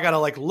like, I got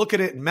to look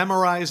at it and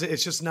memorize it.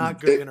 It's just not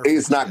good.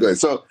 It's not good.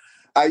 So,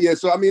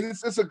 so I mean,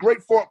 it's a great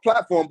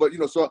platform, but,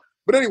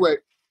 But anyway,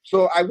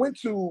 so I went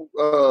to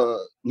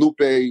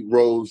Lupe,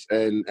 Rose,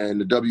 and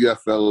the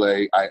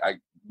WFLA. I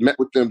met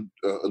with them.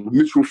 A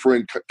mutual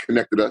friend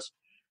connected us,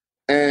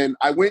 and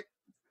I went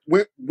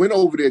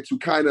over there to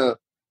kind of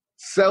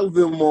sell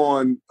them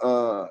on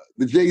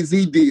the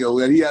Jay-Z deal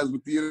that he has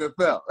with the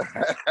NFL.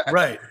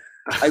 Right.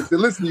 I said,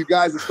 listen, you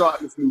guys are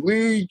starting this new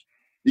league.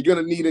 You're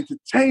going to need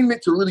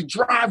entertainment to really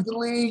drive the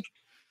league.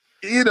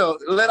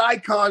 Let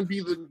Icon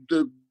be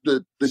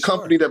the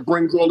company that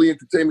brings all the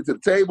entertainment to the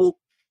table.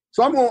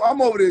 So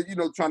I'm over there,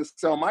 trying to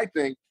sell my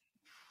thing,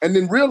 and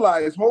then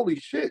realize, holy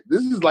shit,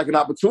 this is like an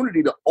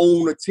opportunity to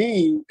own a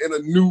team in a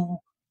new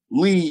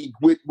league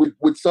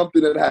with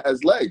something that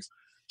has legs.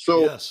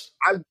 So yes.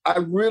 I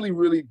really,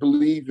 really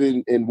believe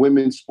in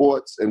women's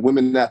sports and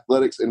women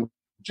athletics and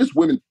just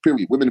women,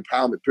 period, women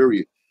empowerment,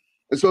 period.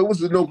 And so it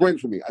was a no-brainer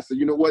for me. I said,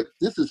 you know what?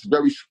 This is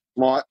very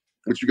smart,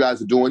 what you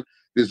guys are doing.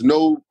 There's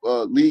no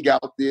league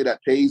out there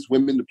that pays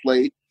women to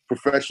play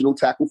professional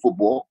tackle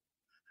football.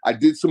 I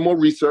did some more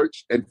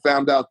research and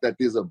found out that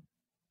there's a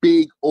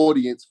big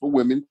audience for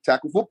women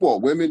tackle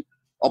football. Women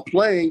are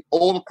playing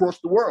all across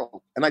the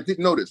world. And I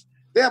didn't know this.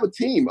 They have a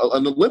team,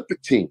 an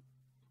Olympic team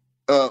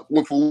for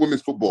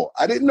women's football.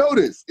 I didn't know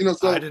this.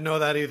 So I didn't know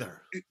that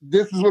either.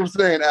 This is what I'm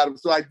saying, Adam.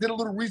 So I did a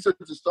little research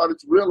and started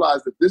to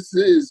realize that this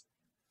is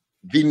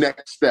the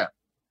next step.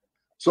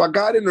 So I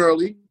got in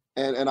early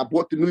and I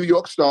bought the New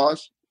York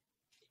Stars.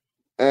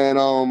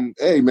 And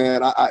hey,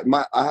 man, I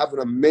have an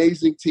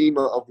amazing team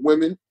of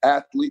women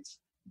athletes.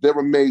 They're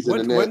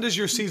amazing. When does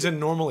your season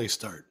normally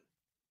start?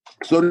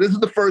 So this is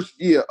the first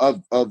year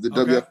of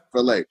the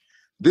WFLA.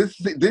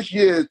 This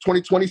year,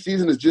 2020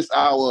 season is just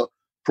our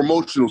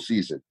promotional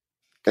season,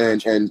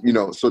 and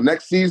so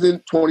next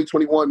season,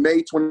 2021, May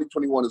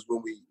 2021 is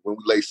when we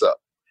lace up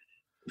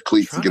the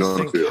cleats and get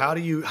on the field.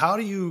 How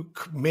do you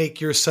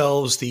make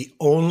yourselves the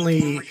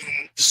only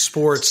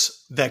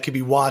sports that can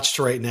be watched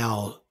right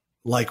now?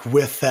 Like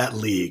with that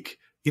league,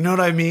 you know what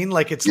I mean?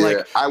 Like it's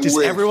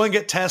everyone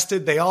get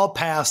tested, they all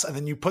pass, and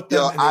then you put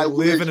them and they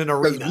live in an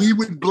arena. We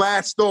would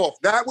blast off.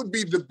 That would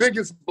be the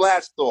biggest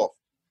blast off.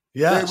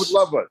 Yeah, they would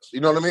love us.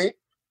 You know what I mean?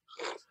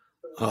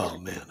 Oh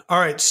man! All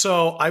right,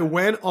 so I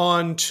went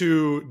on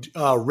to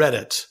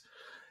Reddit,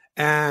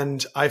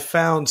 and I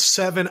found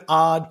 7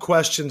 odd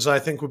questions I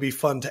think would be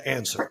fun to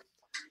answer.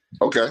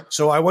 Okay.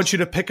 So I want you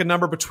to pick a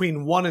number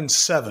between 1 and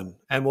 7,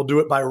 and we'll do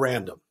it by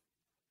random.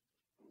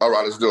 All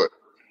right, let's do it.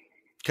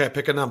 Okay,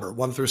 pick a number,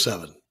 1 through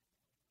 7.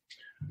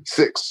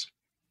 6.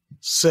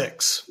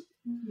 6.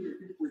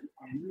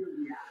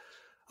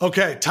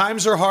 Okay,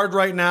 times are hard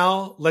right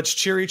now. Let's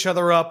cheer each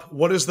other up.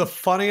 What is the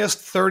funniest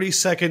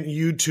 30-second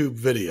YouTube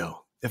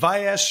video If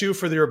I asked you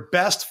for your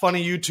best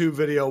funny YouTube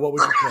video, what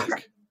would you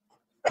pick?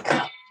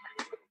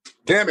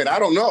 Damn it, I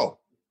don't know.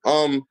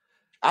 I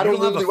don't have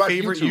really a watch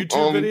favorite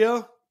YouTube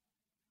video.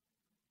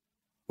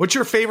 What's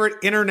your favorite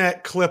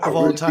internet clip of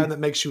all time that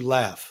makes you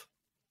laugh?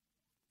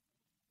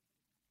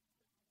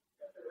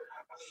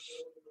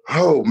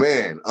 Oh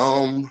man,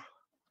 I'll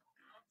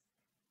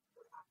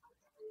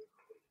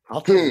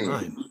tell you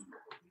mine.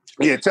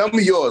 Yeah, tell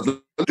me yours. Let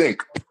me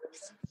think.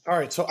 All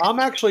right, so I'm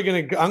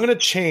gonna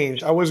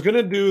change. I was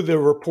gonna do the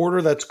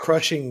reporter that's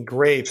crushing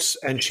grapes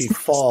and she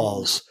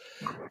falls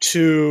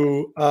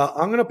to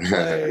I'm gonna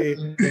play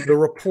the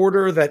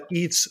reporter that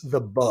eats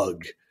the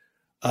bug.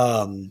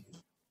 All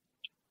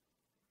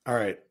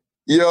right.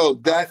 Yo,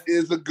 that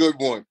is a good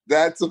one.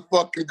 That's a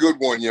fucking good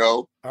one,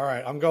 yo. All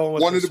right, I'm going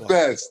with one of the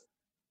best.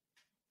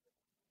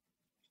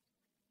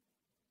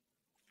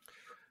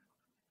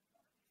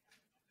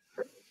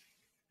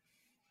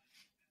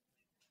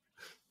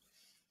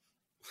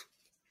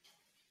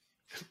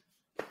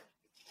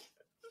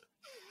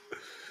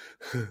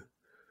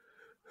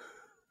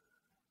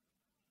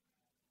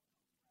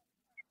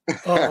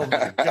 Oh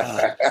my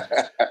God.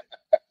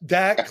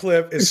 That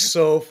clip is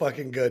so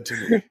fucking good to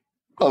me.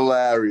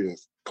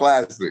 Hilarious.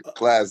 Classic.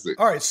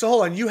 All right, so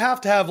hold on. You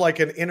have to have like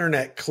an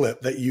internet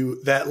clip because you were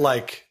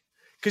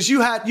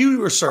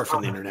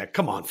surfing the internet.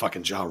 Come on,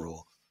 fucking Ja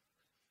Rule.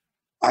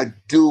 I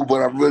do,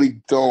 but I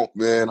really don't,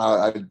 man.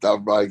 I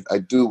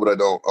do, but I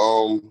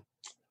don't.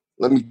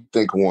 Let me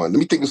think of one. Let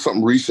me think of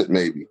something recent,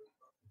 maybe.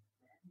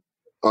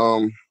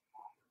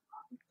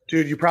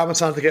 Dude, you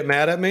promise not to get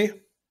mad at me?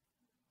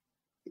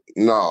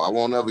 No, I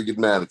won't ever get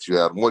mad at you,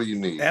 Adam. What do you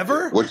need?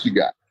 Ever? What you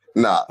got?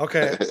 Nah.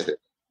 Okay.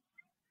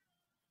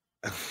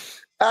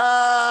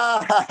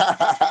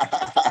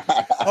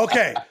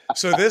 Okay,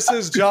 so this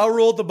is Ja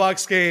Rule at the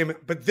Bucks game,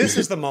 but this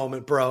is the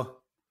moment, bro.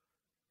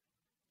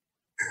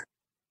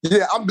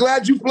 Yeah, I'm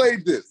glad you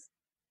played this.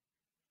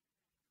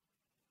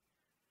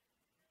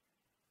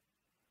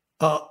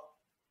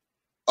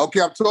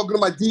 Okay, I'm talking to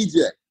my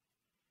DJ.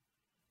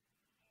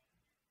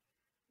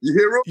 You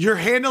hear him? You're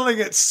handling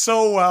it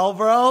so well,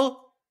 bro.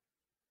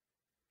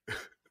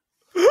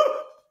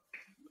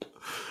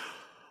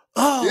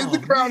 Is the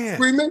crowd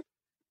screaming?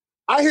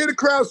 I hear the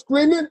crowd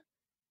screaming.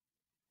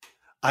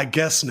 I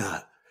guess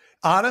not.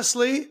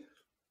 Honestly,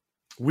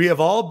 we have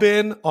all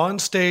been on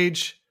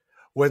stage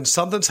when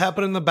something's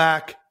happening in the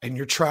back and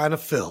you're trying to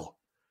fill.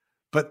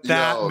 But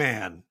that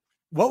man,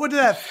 what would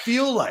that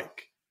feel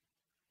like?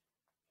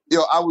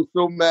 Yo, I was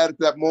so mad at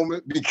that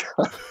moment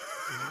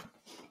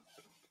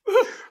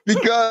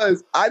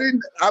because I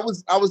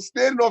was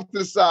standing off to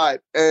the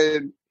side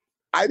and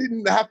I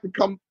didn't have to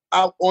come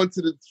out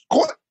onto the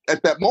court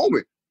at that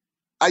moment.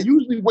 I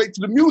usually wait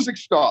till the music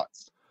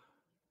starts.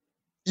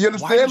 You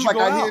understand? Like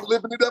I hear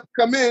Living It Up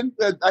come in,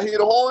 I hear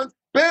the horns,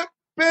 bam,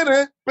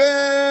 bam,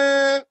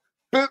 bam,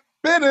 bam,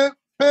 bam,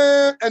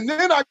 bam, and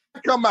then I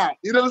come out.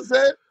 You know what I'm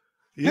saying?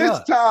 Yeah. This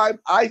time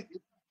I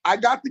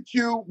got the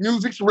cue,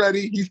 music's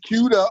ready, he's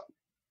queued up.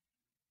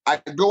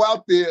 I go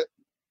out there,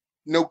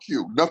 no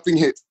cue, nothing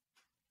hits,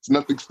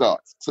 nothing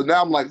starts. So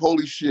now I'm like,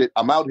 holy shit,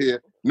 I'm out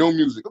here, no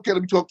music. Okay,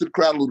 let me talk to the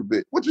crowd a little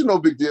bit, which is no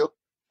big deal.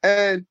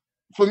 And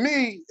for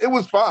me, it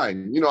was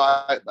fine. You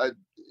know,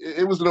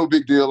 it was no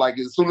big deal. Like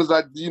as soon as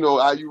are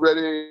you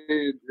ready?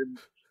 And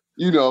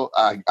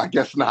I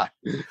guess not.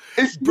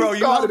 Bro,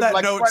 you held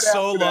that note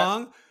so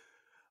long.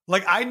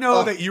 Like I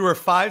know that you were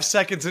 5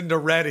 seconds into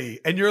ready,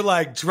 and you're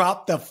like,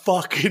 drop the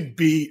fucking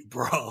beat,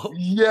 bro.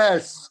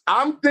 Yes,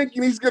 I'm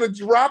thinking he's gonna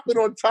drop it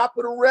on top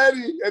of the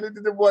ready, and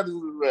it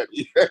wasn't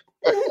ready.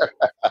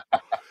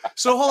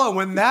 So hold on,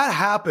 when that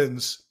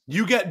happens,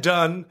 you get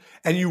done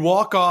and you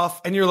walk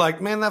off and you're like,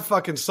 man, that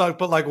fucking sucked,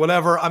 but like,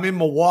 whatever. I'm in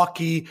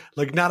Milwaukee,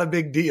 like not a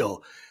big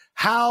deal.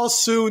 How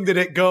soon did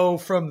it go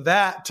from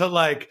that to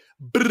like,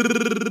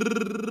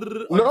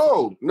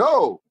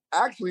 No.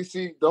 Actually,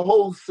 see, the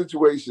whole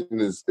situation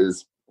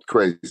is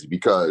crazy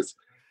because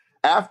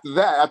after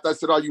I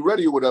said, are you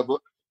ready or whatever,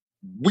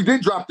 we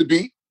did drop the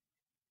beat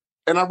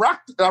and I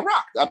rocked.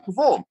 I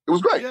performed. It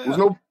was great. Yeah. There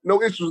was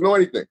no issues, no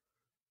anything.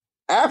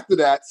 After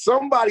that,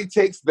 somebody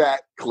takes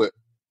that clip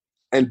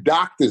and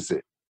doctors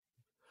it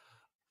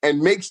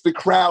and makes the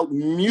crowd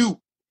mute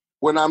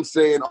when I'm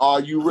saying, are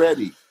you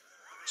ready?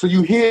 So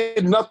you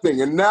hear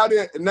nothing. And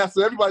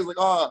so everybody's like,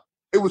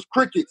 it was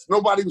crickets.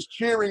 Nobody was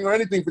cheering or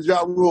anything for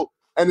Ja Rule.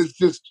 And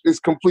it's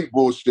complete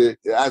bullshit.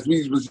 As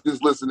we was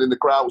just listening, the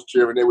crowd was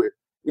cheering. They were,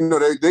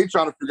 they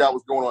trying to figure out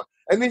what's going on.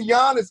 And then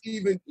Giannis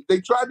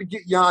they tried to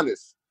get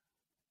Giannis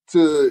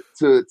to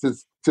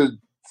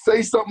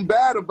say something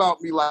bad about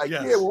me. Like,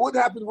 yes. Yeah, well, what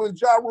happened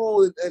with Ja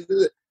Rule?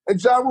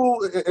 And Ja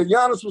Rule and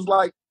Giannis was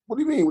like, what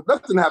do you mean?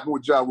 Nothing happened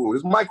with Ja Rule.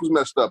 His mic was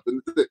messed up.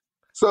 And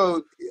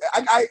so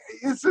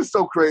it's just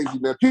so crazy,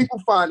 man.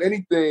 People find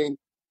anything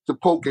to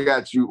poke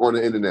at you on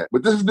the internet.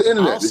 But this is the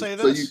internet. I'll say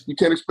this. So you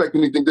can't expect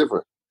anything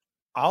different.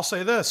 I'll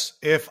say this.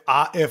 If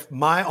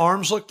my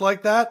arms looked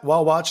like that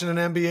while watching an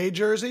NBA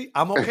jersey,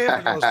 I'm okay if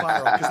it goes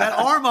viral. Because that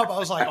arm up, I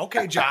was like,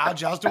 okay,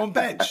 Ja's doing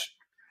bench.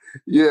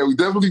 Yeah, we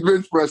definitely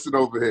bench pressing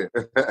over here.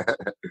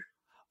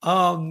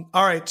 All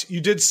right,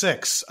 you did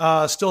 6.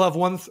 Still have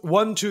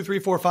 1, 2, 3,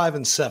 4, 5,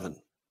 and 7.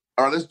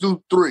 All right, let's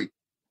do 3.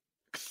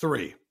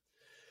 3.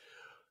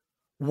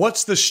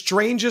 What's the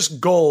strangest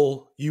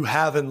goal you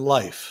have in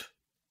life?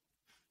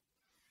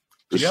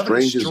 Do you have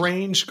a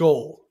strange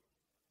goal?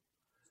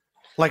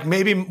 Like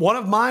maybe one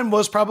of mine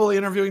was probably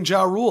interviewing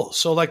Ja Rule.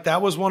 So like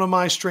that was one of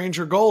my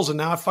stranger goals, and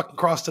now I fucking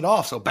crossed it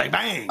off. So bang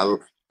bang.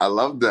 I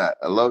love that.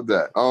 I love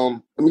that.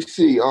 Let me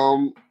see.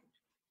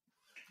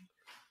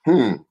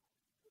 Mine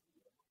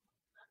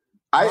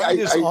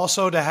is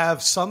also to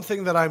have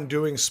something that I'm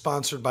doing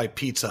sponsored by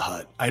Pizza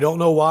Hut. I don't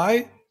know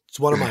why. It's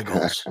one of my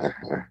goals.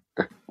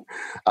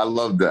 I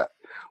love that.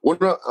 One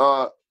of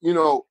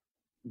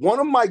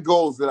my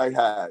goals that I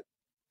had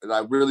that I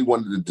really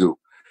wanted to do,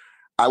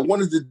 I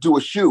wanted to do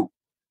a shoe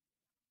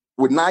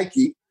with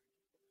Nike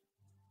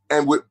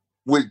and with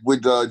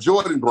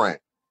Jordan brand.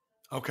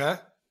 Okay.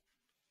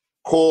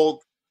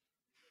 Called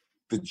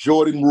the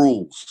Jordan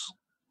Rules.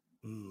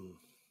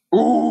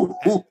 Ooh.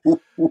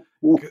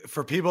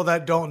 For people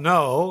that don't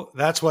know,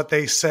 that's what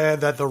they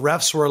said that the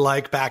refs were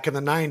like back in the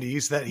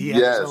 90s, that he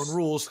had his own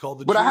rules called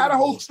the Jordan But I had a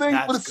whole rules. thing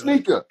for the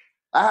sneaker.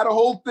 I had a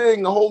whole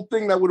thing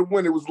that would have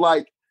won. It was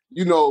like,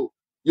 your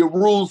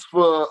rules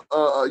for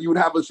you would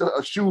have a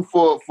shoe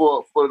for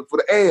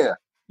the air.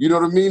 You know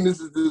what I mean?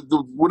 This is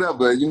the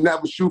whatever. You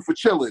have a shoe for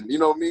chilling. You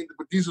know what I mean?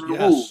 But these are the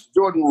rules,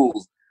 Jordan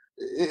rules.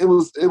 It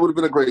would have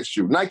been a great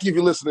shoe. Nike, if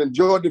you're listening,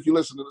 Jordan, if you're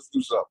listening, let's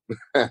do something.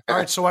 All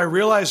right, so I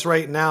realize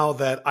right now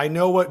that I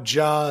know what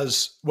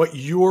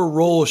your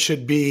role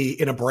should be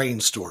in a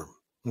brainstorm.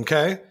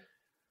 Okay.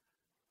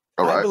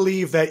 All right. I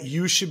believe that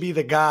you should be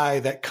the guy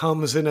that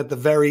comes in at the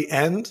very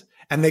end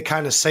and they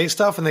kind of say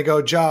stuff and they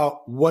go, Ja,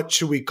 what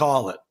should we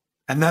call it?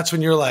 And that's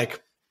when you're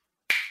like,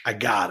 I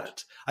got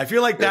it. I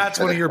feel like that's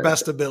one of your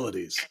best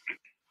abilities.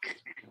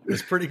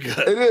 It's pretty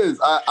good. It is.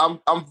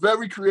 I'm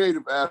very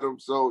creative, Adam.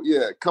 So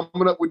yeah,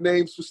 coming up with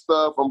names for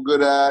stuff I'm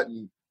good at,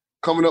 and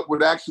coming up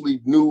with actually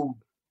new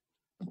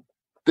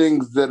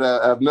things that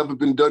have never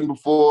been done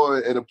before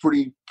and are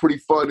pretty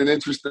fun and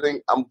interesting.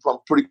 I'm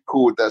pretty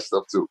cool with that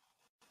stuff too.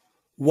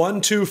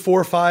 1, 2,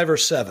 4, 5, or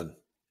 7?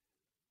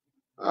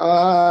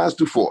 Let's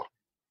do 4.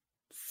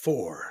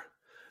 4.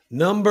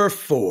 Number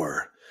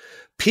 4.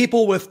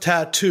 People with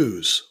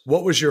tattoos.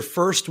 What was your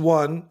first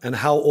one, and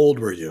how old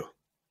were you?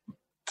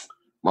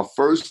 My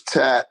first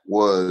tat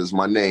was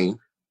my name,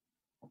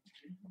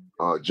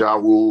 Ja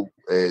Rule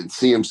and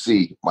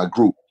CMC, my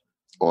group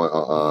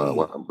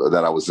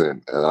that I was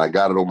in. And I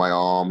got it on my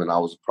arm, and I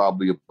was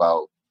probably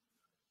about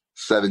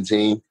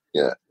 17.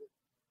 Yeah.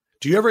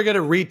 Do you ever get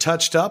it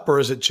retouched up, or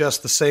is it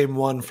just the same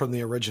one from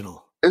the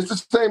original? It's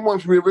the same one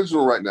from the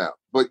original right now.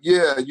 But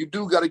yeah, you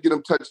do got to get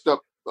them touched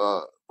up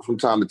from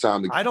time to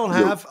time. I don't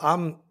have,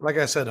 like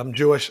I said, I'm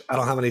Jewish. I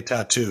don't have any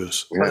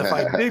tattoos. But if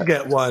I did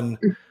get one,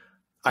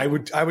 I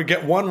would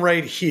get one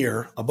right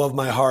here above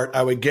my heart.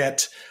 I would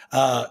get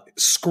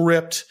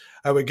script.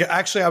 I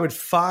would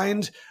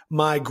find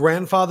my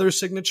grandfather's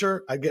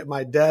signature. I'd get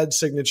my dad's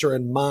signature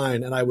and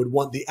mine, and I would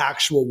want the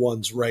actual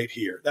ones right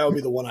here. That would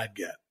be the one I'd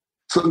get.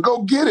 So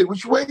go get it.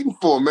 What you waiting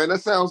for, man?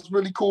 That sounds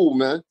really cool,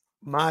 man.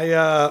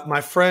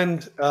 My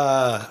friend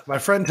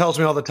tells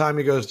me all the time.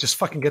 He goes, "Just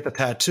fucking get the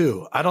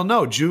tattoo." I don't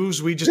know,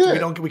 Jews. We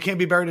can't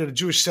be buried in a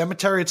Jewish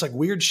cemetery. It's like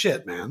weird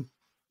shit, man.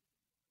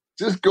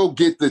 Just go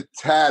get the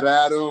tat,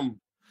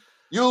 Adam.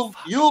 You'll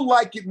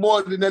like it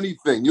more than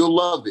anything. You'll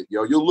love it,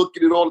 yo. You'll look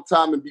at it all the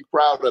time and be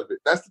proud of it.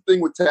 That's the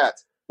thing with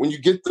tats. When you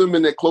get them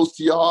and they're close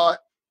to your heart,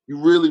 you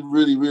really,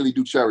 really, really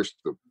do cherish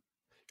them.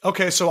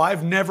 Okay, so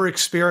I've never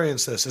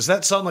experienced this. Is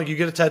that something like you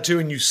get a tattoo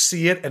and you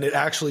see it and it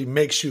actually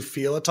makes you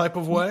feel a type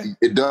of way?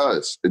 It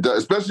does. It does.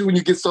 Especially when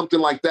you get something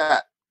like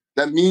that.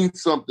 That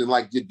means something,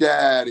 like your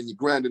dad and your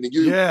granddad and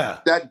you. Yeah.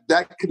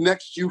 That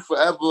connects you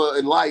forever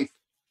in life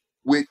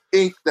with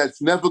ink that's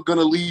never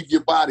gonna leave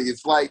your body.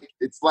 It's like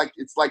you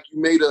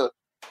made a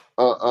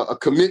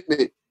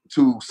commitment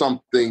to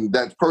something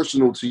that's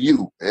personal to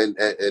you, and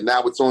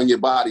now it's on your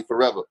body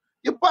forever.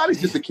 Your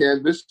body's just a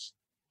canvas.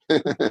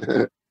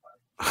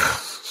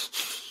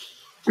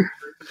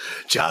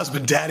 Ja's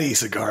been daddy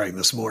cigaring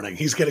this morning.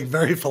 He's getting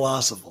very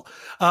philosophical.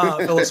 All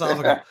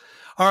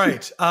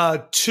right,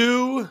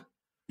 2,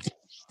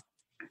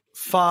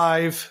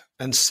 5,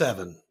 and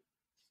 7.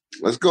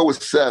 Let's go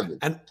with 7.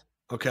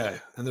 Okay,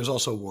 and there's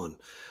also 1.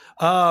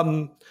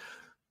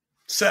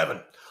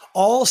 7.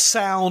 All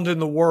sound in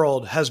the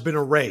world has been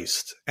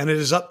erased, and it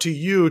is up to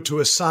you to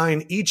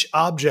assign each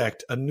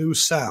object a new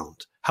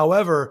sound.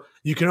 However,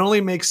 you can only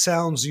make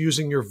sounds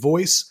using your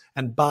voice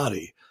and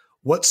body.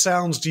 What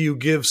sounds do you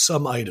give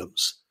some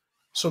items?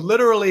 So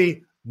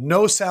literally,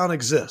 no sound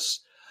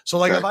exists. So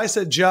like if I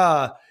said,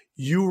 Ja,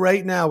 you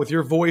right now with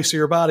your voice or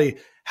your body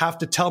have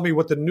to tell me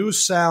what the new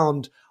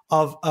sound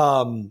of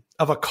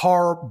a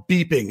car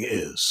beeping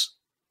is.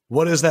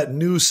 What is that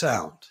new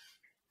sound?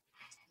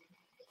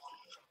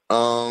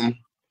 I'd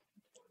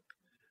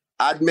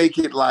make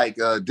it like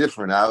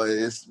different.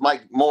 It's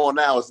like more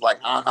now. It's like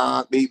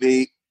beep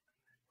beep.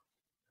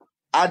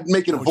 I'd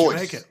make it a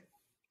voice.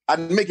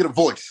 I'd make it a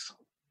voice.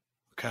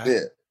 Okay.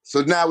 Yeah.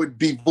 So now it'd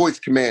be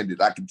voice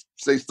commanded. I could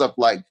say stuff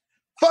like,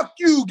 fuck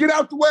you, get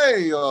out the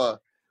way, or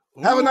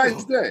have a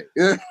nice day.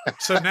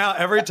 So now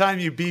every time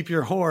you beep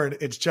your horn,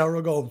 it's Ja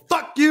Rule going,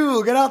 fuck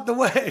you, get out the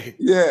way.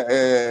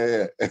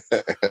 Yeah.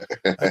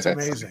 That's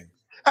amazing.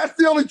 That's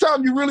the only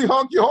time you really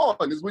honk your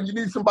horn is when you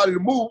need somebody to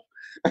move.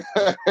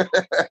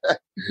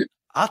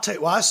 I'll tell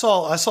you, well, I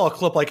saw a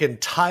clip like in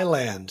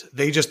Thailand.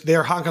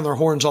 They're honking their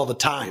horns all the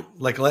time,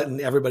 like letting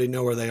everybody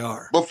know where they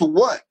are. But for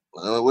what?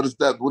 What is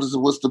that?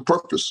 What's the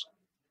purpose?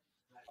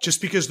 Just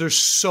because there's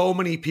so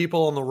many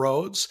people on the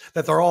roads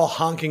that they're all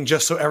honking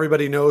just so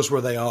everybody knows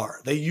where they are.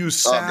 They use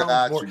sound.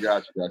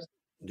 Gotcha.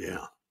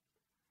 Yeah.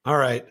 All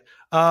right.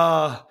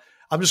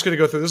 I'm just going to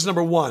go through. This is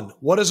number 1.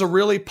 What is a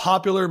really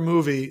popular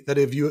movie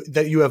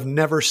that you have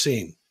never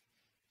seen?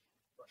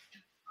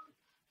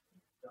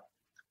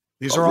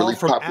 These are all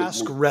from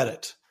Ask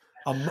Reddit.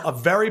 A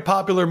very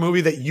popular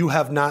movie that you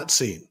have not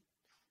seen.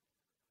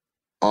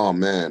 Oh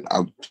man,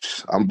 I'm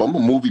a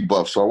movie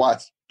buff, so I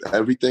watch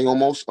everything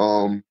almost.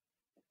 All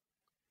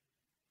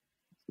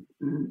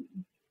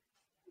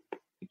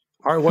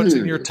right, what's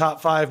in your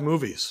top 5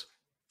 movies?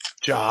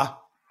 Ja.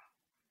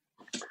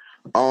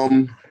 I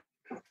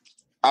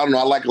don't know.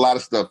 I like a lot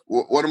of stuff.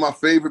 One of my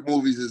favorite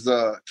movies is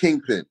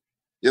Kingpin.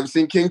 You ever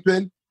seen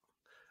Kingpin?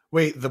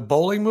 Wait, the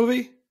bowling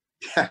movie?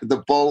 Yeah, the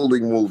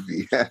bowling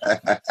movie.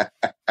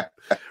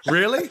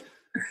 Really?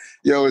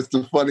 Yo, it's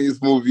the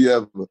funniest movie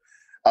ever.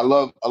 I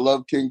love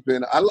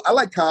Kingpin. I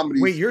like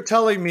comedy. Wait, you're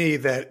telling me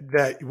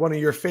that one of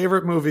your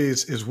favorite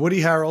movies is Woody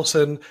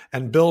Harrelson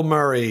and Bill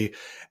Murray,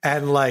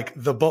 and like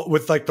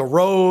with like the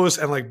rose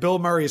and like Bill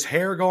Murray's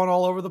hair going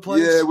all over the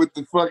place? Yeah, with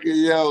the fucking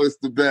it's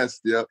the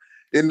best. Yeah.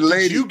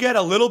 Did you get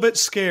a little bit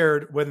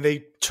scared when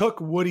they took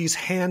Woody's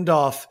hand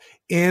off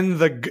in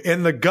the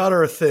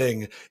gutter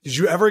thing? Did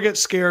you ever get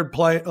scared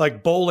playing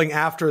like bowling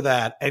after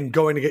that and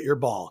going to get your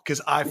ball? Because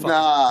I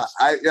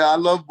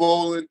love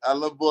bowling.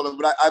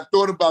 But I've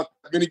thought about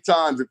many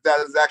times if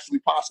that is actually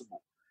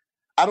possible.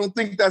 I don't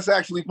think that's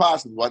actually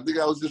possible. I think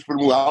I was just for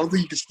the movie. I don't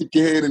think you can stick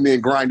your hand in there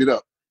and grind it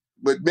up.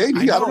 But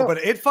maybe I don't know. But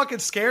it fucking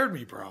scared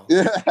me, bro.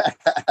 Yeah.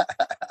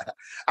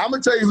 I'm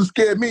gonna tell you who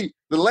scared me: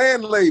 the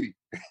landlady.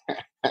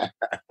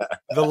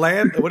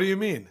 What do you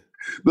mean?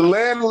 The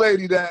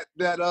landlady that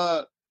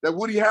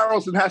Woody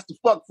Harrelson has to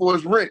fuck for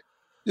his rent.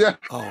 Yeah.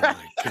 Oh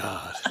my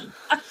God.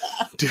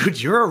 Dude,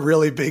 you're a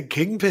really big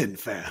Kingpin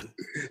fan.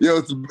 Yo,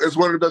 it's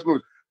one of the best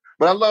movies.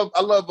 But I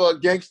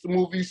love gangster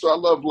movies, so I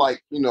love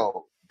like,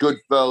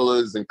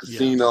 Goodfellas and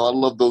Casino. Yeah. I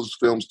love those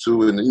films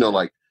too. And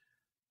like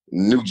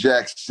New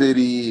Jack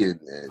City and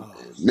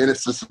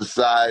Menace to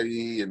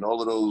Society and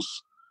all of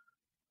those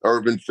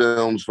urban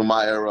films from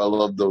my era. I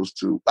love those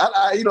too.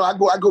 I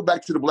go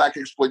back to the black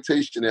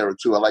exploitation era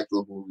too. I like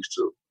those movies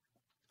too.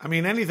 I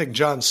mean, anything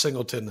John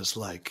Singleton is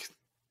like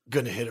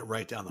gonna hit it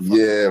right down the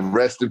fucking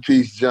rest in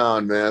peace,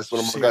 John, man. That's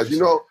one of my guys.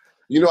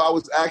 I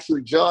was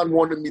actually, John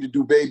wanted me to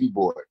do Baby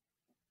Boy.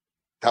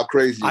 How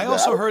crazy is I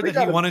also heard that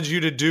he wanted you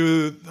to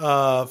do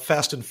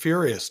Fast and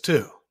Furious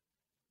too.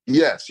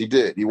 Yes, he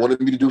did. He wanted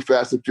me to do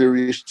Fast and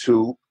Furious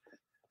 2.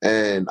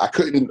 And I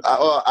couldn't,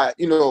 I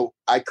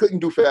couldn't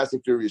do Fast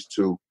and Furious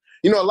 2.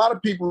 A lot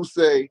of people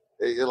say,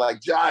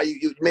 like, Ja,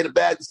 you made a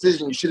bad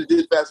decision. You should have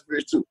did Fast and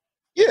Furious 2.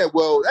 Yeah,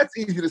 well, that's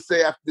easy to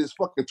say after there's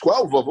fucking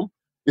 12 of them.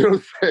 You know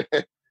what I'm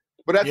saying?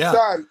 But at the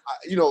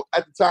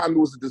time, it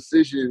was a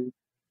decision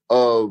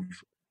of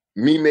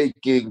me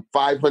making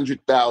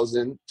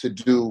 $500,000 to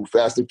do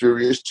Fast and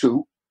Furious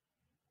 2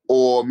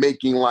 or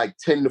making like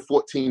 10 to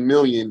 14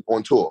 million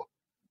on tour.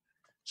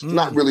 It's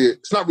not really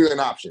an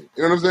option.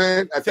 You know what I'm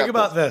saying? Think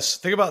about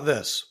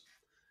this.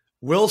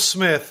 Will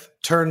Smith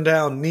turned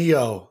down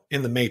Neo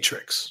in The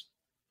Matrix.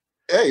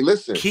 Hey,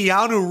 listen.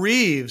 Keanu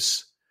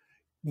Reeves,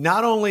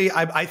 not only,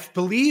 I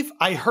believe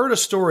I heard a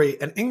story,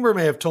 and Ingber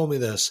may have told me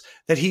this,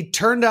 that he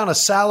turned down a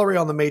salary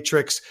on The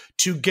Matrix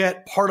to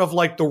get part of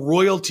like the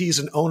royalties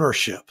and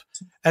ownership.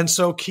 And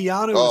so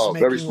Keanu was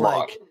making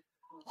like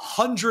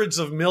hundreds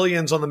of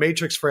millions on the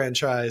Matrix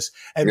franchise.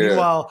 And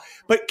meanwhile,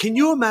 but can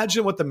you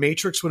imagine what the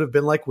Matrix would have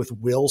been like with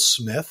Will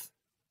Smith?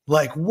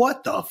 Like,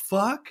 what the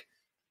fuck?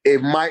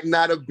 It might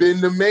not have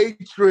been the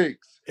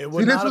Matrix. It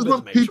would not have been the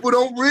Matrix. This is what people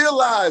don't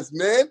realize,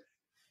 man.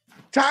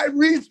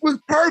 Tyrese was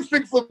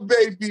perfect for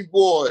Baby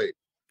Boy.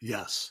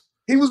 Yes.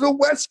 He was a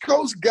West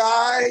Coast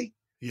guy.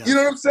 Yes. You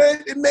know what I'm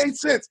saying? It made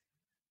sense.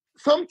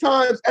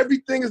 Sometimes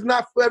everything is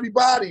not for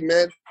everybody,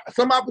 man.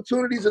 Some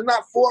opportunities are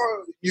not for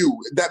you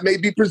that may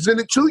be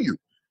presented to you.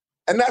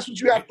 And that's what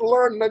you have to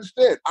learn and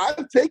understand.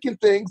 I've taken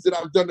things that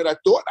I've done that I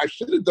thought I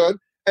should have done,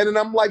 and then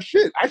I'm like,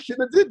 shit, I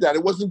shouldn't have did that.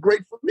 It wasn't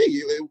great for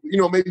me.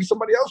 Maybe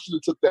somebody else should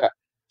have took that.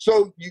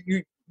 So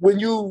when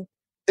you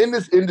in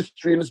this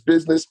industry, in this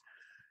business,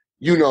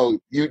 you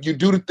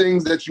do the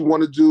things that you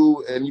want to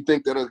do and you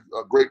think that are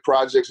great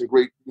projects and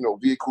great,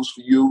 vehicles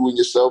for you and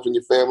yourself and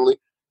your family.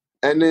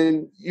 And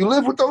then you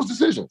live with those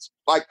decisions.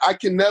 Like, I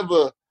can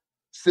never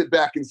sit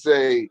back and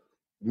say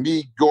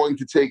me going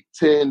to take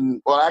I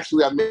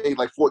made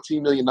like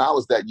 $14 million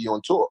that year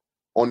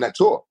on that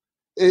tour.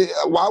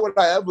 Why would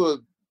I ever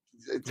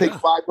take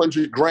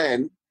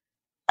 $500,000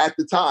 at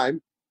the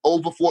time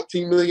over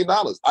 $14 million.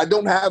 I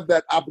don't have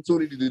that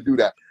opportunity to do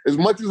that. As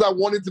much as I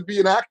wanted to be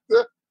an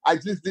actor, I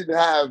just didn't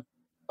have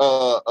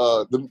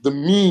the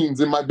means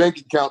in my bank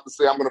account to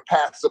say I'm going to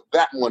pass up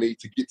that money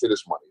to get to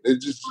this money.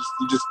 It just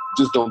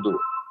don't do it.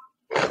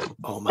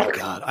 Oh my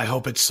God! I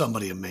hope it's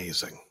somebody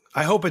amazing.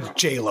 I hope it's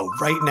J-Lo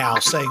right now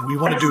saying we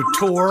want to do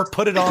tour.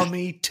 Put it on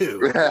me too.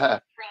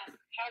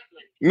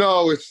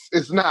 No,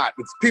 it's not.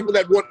 It's people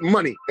that want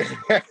money.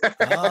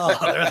 Oh,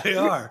 there they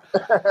are.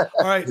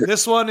 All right,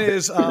 this one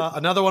is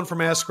another one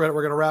from Ask Reddit.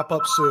 We're going to wrap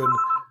up soon.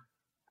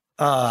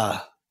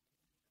 The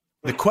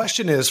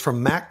question is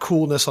from Mac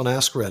Coolness on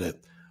Ask Reddit.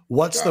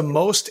 What's the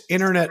most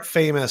internet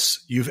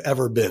famous you've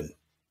ever been?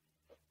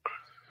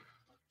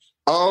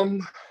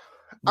 I'm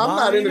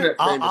not internet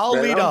famous. I'll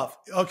lead off.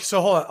 Okay,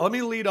 so hold on. Let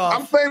me lead off.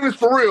 I'm famous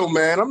for real,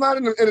 man. I'm not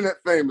internet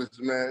famous,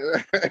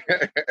 man.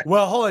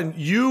 Well, hold on.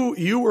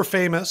 You were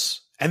famous,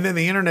 and then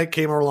the internet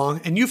came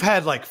along, and you've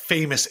had like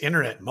famous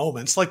internet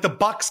moments. Like the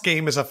Bucks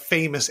game is a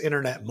famous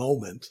internet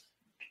moment.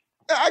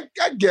 I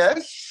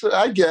guess,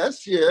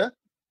 yeah.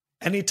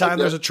 Anytime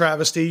there's a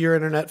travesty, you're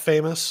internet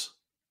famous.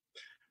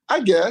 I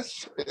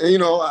guess,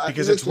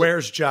 because it's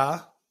Where's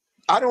Ja?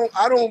 I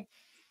don't.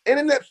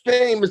 Internet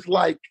fame is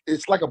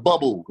it's like a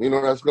bubble,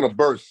 that's gonna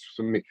burst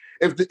for me.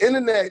 If the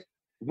internet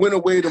went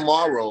away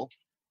tomorrow,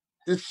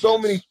 there's so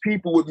many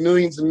people with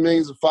millions and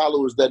millions of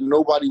followers that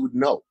nobody would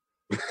know.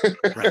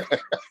 Right.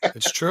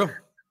 It's true.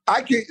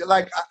 I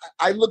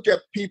look at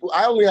people.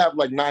 I only have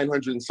like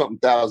 900 and something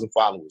thousand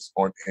followers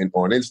on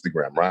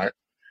Instagram, right?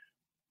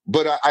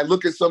 But I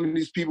look at some of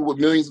these people with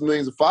millions and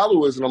millions of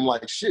followers, and I'm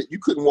like, shit, you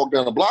couldn't walk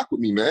down the block with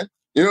me, man.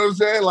 You know what I'm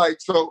saying?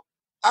 So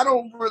I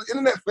don't really,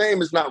 internet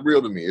fame is not real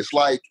to me. It's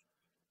like,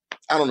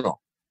 I don't know.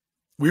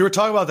 We were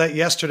talking about that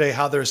yesterday,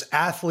 how there's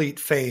athlete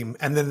fame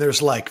and then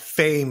there's like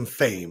fame,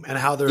 and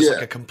how there's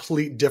like a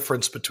complete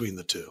difference between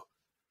the two.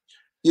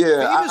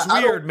 Yeah. Fame is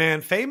weird,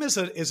 man. Fame is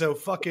a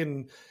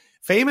fucking,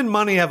 fame and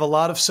money have a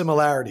lot of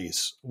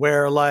similarities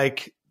where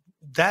like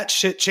that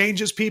shit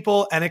changes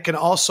people and it can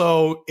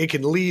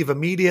leave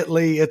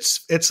immediately.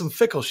 It's some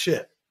fickle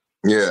shit.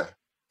 Yeah,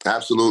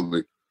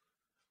 absolutely.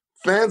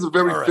 Fans are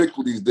very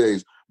fickle these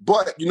days.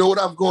 But you know what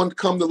I've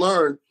come to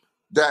learn?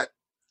 That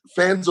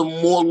fans are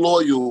more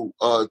loyal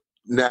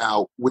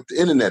now with the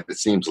internet, it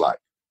seems like.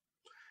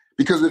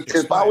 Because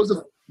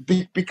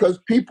because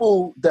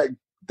people that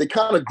they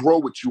kind of grow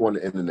with you on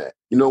the internet.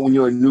 When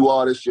you're a new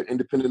artist, you're an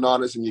independent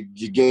artist, and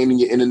you're gaining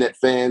your internet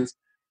fans,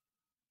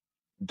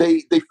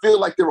 they feel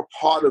like they're a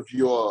part of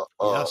your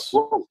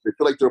growth. They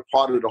feel like they're a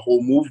part of the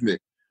whole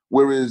movement.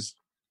 Whereas,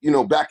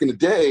 back in the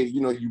day,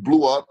 you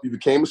blew up, you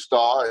became a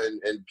star,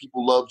 and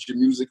people loved your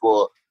music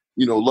or,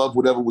 loved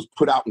whatever was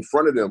put out in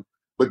front of them.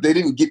 But they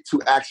didn't get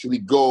to actually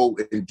go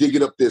and dig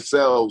it up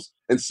themselves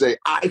and say,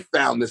 I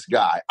found this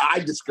guy. I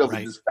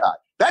discovered this guy.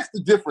 That's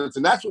the difference.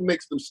 And that's what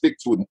makes them stick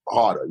to it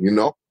harder,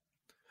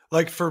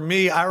 Like for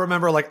me, I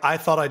remember I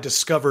thought I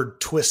discovered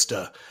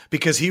Twista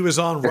because he was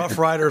on Rough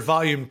Rider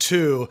Volume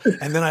 2.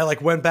 And then I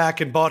went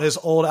back and bought his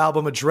old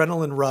album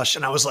Adrenaline Rush.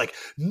 And I was like,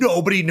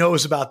 nobody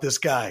knows about this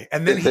guy.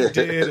 And then he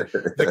did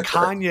the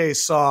Kanye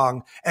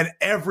song and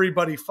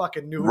everybody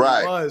fucking knew who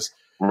he was.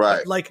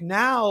 Right.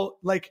 Now,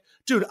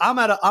 dude, I'm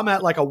at a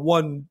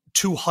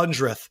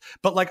 1/200th,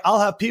 but I'll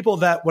have people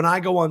that when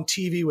I go on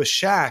TV with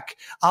Shaq,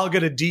 I'll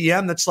get a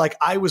DM that's like,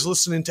 I was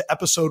listening to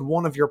episode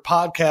 1 of your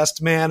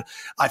podcast, man.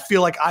 I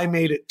feel like I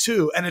made it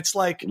too. And it's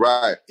like,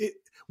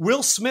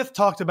 Will Smith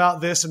talked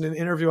about this in an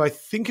interview. I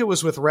think it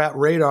was with Rat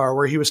Radar,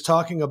 where he was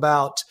talking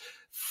about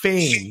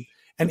fame.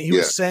 And he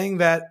was saying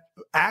that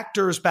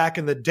actors back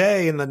in the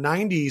day in the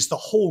 90s, the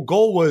whole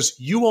goal was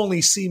you only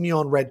see me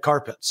on red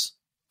carpets.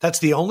 That's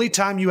the only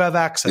time you have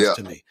access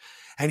to me.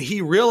 And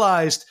he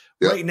realized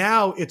right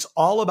now it's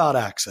all about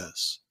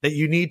access, that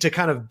you need to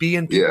kind of be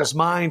in people's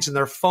minds and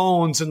their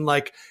phones. And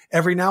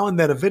every now and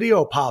then a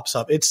video pops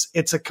up.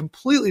 It's a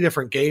completely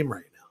different game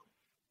right now.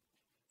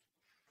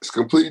 It's a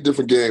completely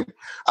different game.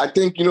 I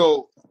think,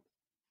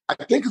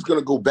 it's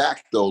going to go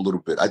back though a little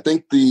bit. I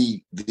think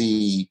the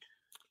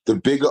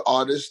bigger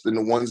artists and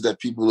the ones that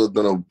people are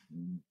going to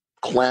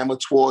clamor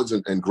towards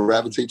and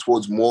gravitate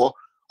towards more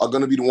are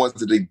going to be the ones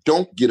that they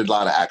don't get a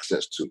lot of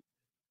access to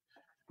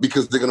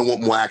because they're going to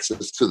want more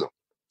access to them.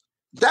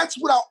 That's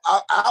what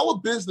our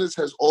business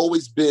has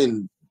always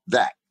been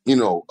that, we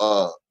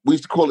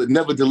used to call it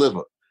never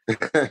deliver.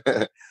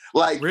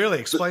 Really?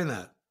 Explain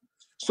that.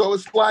 So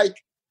it's like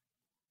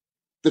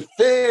the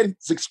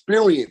fans'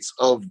 experience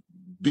of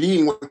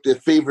being with their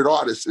favorite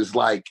artist is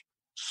like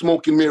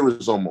smoke and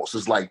mirrors almost.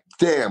 It's like,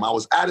 damn, I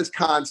was at his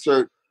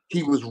concert.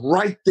 He was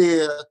right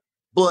there,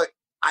 but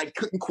I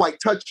couldn't quite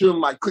touch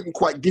him. I couldn't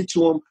quite get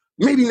to him.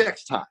 Maybe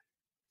next time.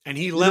 And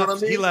he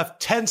left. He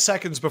left 10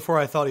 seconds before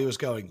I thought he was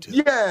going to.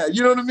 Yeah,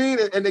 you know what I mean.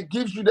 And it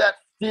gives you that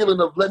feeling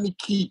of I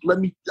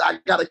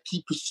gotta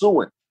keep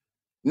pursuing.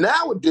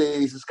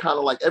 Nowadays, it's kind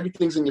of like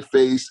everything's in your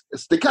face.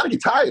 They kind of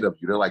get tired of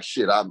you. They're like,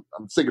 shit, I'm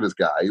sick of this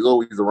guy. He's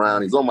always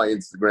around. He's on my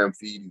Instagram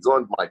feed. He's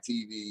on my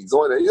TV. He's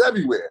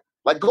everywhere.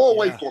 Go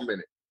away for a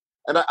minute.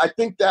 And I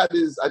think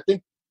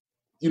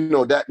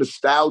that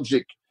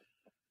nostalgic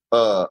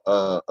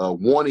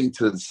wanting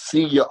to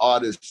see your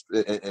artists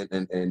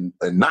and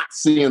not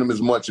seeing them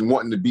as much and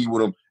wanting to be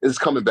with them is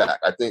coming back.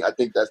 I think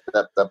that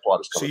part is coming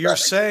back. So you're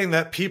saying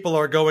that people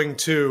are going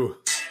to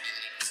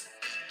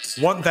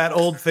want that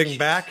old thing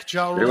back,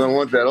 Ja Rule? They're gonna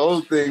want that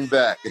old thing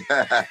back.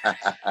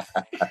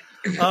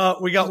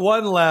 We got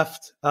one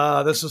left.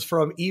 This is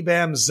from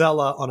Ebam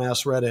Zella on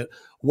Ask Reddit.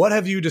 What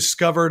have you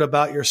discovered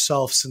about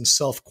yourself since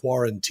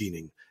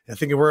self-quarantining? I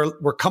think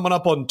we're coming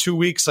up on 2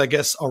 weeks, I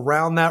guess,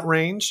 around that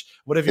range.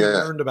 What have you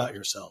learned about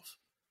yourself?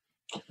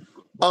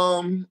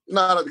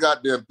 Not a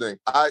goddamn thing.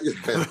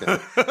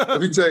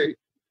 Let me tell you,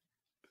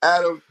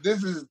 Adam,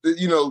 this is,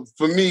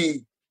 for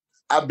me,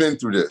 I've been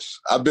through this.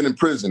 I've been in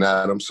prison,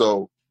 Adam.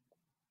 So,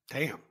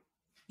 damn.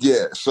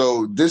 Yeah.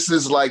 So this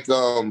is like,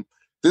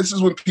 this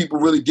is when people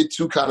really get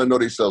to kind of know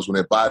themselves, when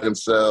they're by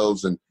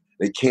themselves and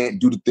they can't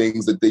do the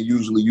things that they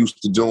usually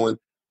used to doing,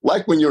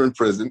 like when you're in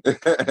prison.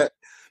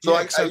 So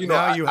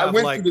now you have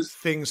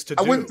things to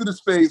do. I went through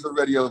this phase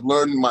already of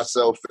learning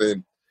myself.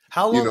 And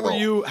how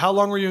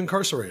long were you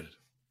incarcerated?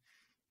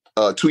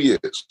 2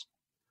 years.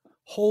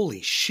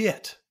 Holy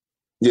shit!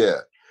 Yeah,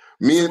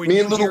 me and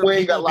Lil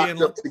Wayne got locked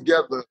up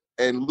together,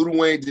 and Lil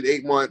Wayne did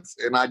 8 months,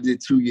 and I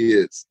did 2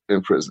 years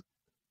in prison.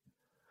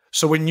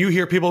 So when you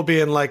hear people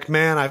being like,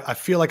 "Man, I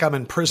feel like I'm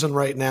in prison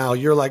right now,"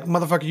 you're like,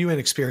 "Motherfucker, you ain't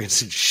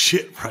experiencing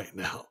shit right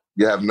now."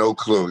 You have no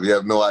clue. You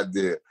have no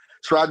idea.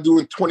 Try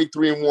doing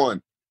 23 and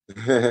 1.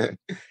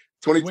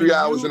 23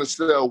 hours in a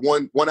cell,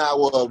 one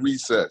hour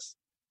recess.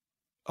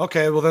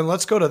 Okay, well then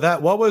let's go to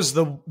that. What was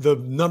the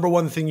number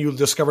one thing you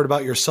discovered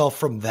about yourself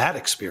from that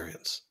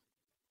experience?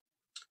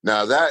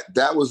 Now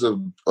that was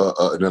an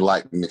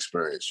enlightening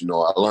experience.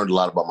 I learned a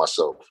lot about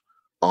myself.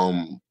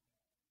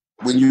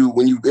 When you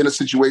in a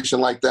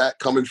situation like that,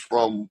 coming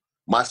from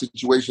my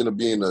situation of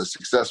being a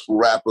successful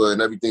rapper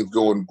and everything's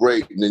going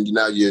great, and then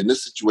now you're in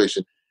this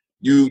situation,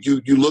 you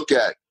look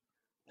at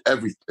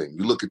everything.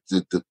 You look at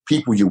the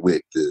people you're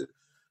with, the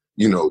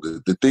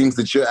things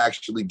that you're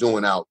actually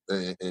doing out,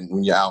 and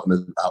when you're out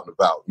and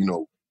about,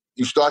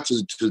 you start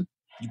to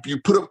you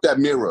put up that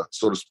mirror,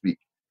 so to speak,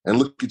 and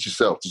look at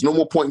yourself. There's no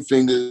more pointing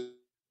fingers.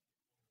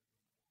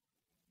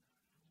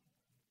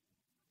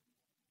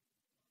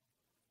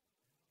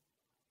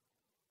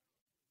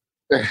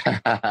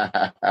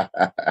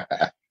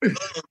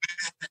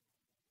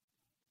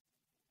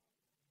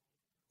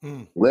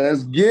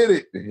 Let's get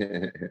it.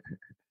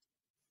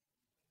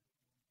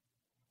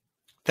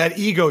 That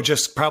ego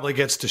just probably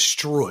gets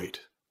destroyed.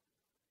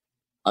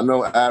 I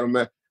know, Adam,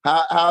 man.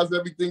 How's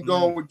everything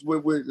going with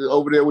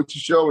over there with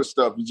your show and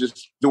stuff? You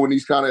just doing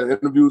these kind of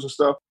interviews and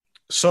stuff?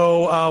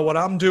 So what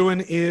I'm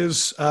doing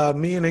is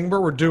me and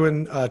Ingber, we're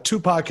doing 2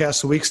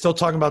 podcasts a week, still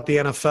talking about the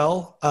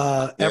NFL.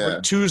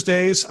 Every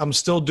Tuesdays, I'm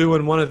still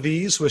doing one of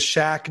these with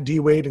Shaq,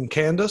 D-Wade, and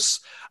Candace.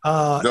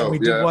 And we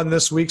did one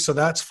this week, so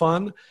that's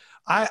fun.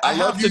 I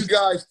love these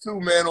guys too,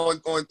 man,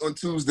 on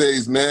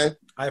Tuesdays, man.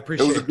 I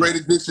appreciate it. It was a great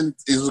addition.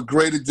 It was a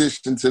great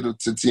addition to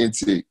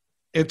TNT.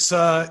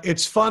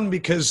 It's fun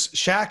because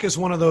Shaq is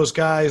one of those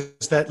guys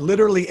that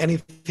literally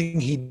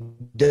anything he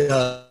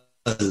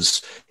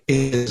does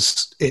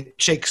it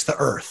shakes the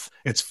earth.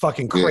 It's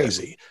fucking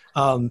crazy.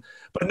 But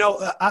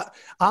no, I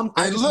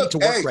just need to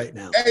work right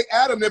now. Hey,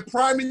 Adam, they're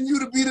priming you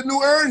to be the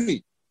new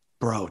Ernie.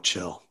 Bro,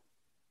 chill.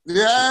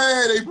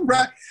 Yeah,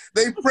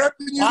 they prepping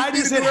you. Why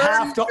does it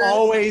have to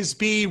always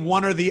be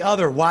one or the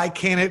other? Why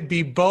can't it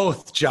be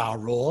both, Ja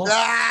Rule?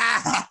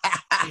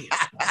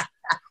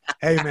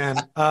 Hey, man,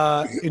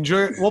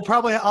 enjoy it.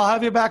 I'll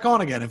have you back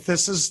on again. If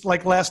this is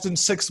like lasting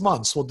 6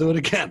 months, we'll do it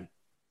again.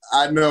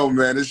 I know,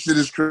 man. This shit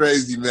is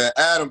crazy, man.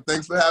 Adam,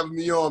 thanks for having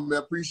me on, man.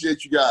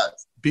 Appreciate you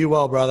guys. Be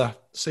well, brother.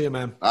 See you,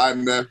 man. All right,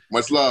 man.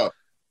 Much love.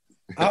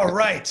 All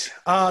right.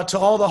 To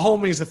all the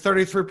homies at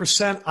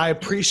 33%, I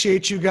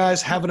appreciate you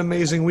guys. Have an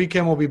amazing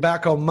weekend. We'll be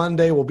back on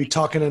Monday. We'll be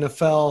talking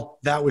NFL.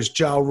 That was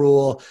Ja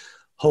Rule.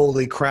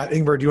 Holy crap.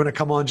 Ingber, do you want to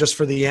come on just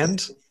for the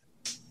end?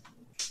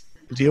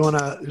 Do you want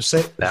to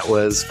say? That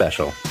was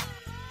special.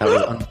 That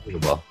was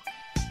unbelievable.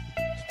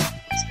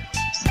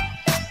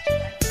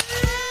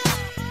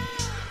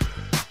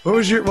 What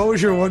was your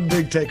one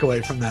big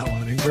takeaway from that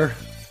one, Ingber?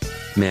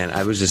 Man,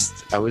 I was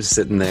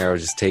sitting there, I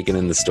was just taking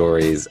in the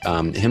stories.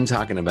 Him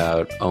talking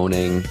about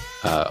owning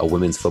a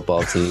women's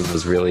football team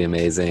was really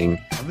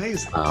amazing.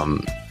 Amazing.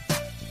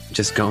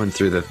 Just going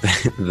through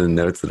the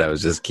notes that I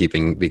was just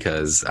keeping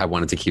because I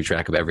wanted to keep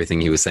track of everything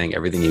he was saying.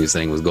 Everything he was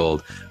saying was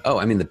gold. Oh,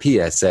 I mean,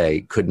 the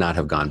PSA could not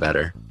have gone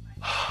better.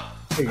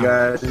 Hey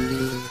guys,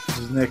 this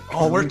is Nick.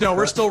 Oh,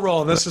 we're still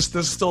rolling. This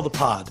is still the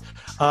pod.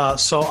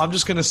 So I'm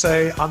just gonna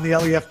say I'm the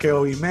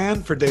Lefkoe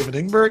man for David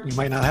Ingbert. You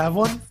might not have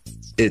one.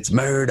 It's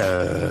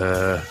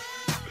murder.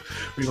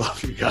 We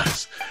love you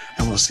guys,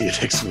 and we'll see you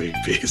next week.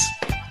 Peace.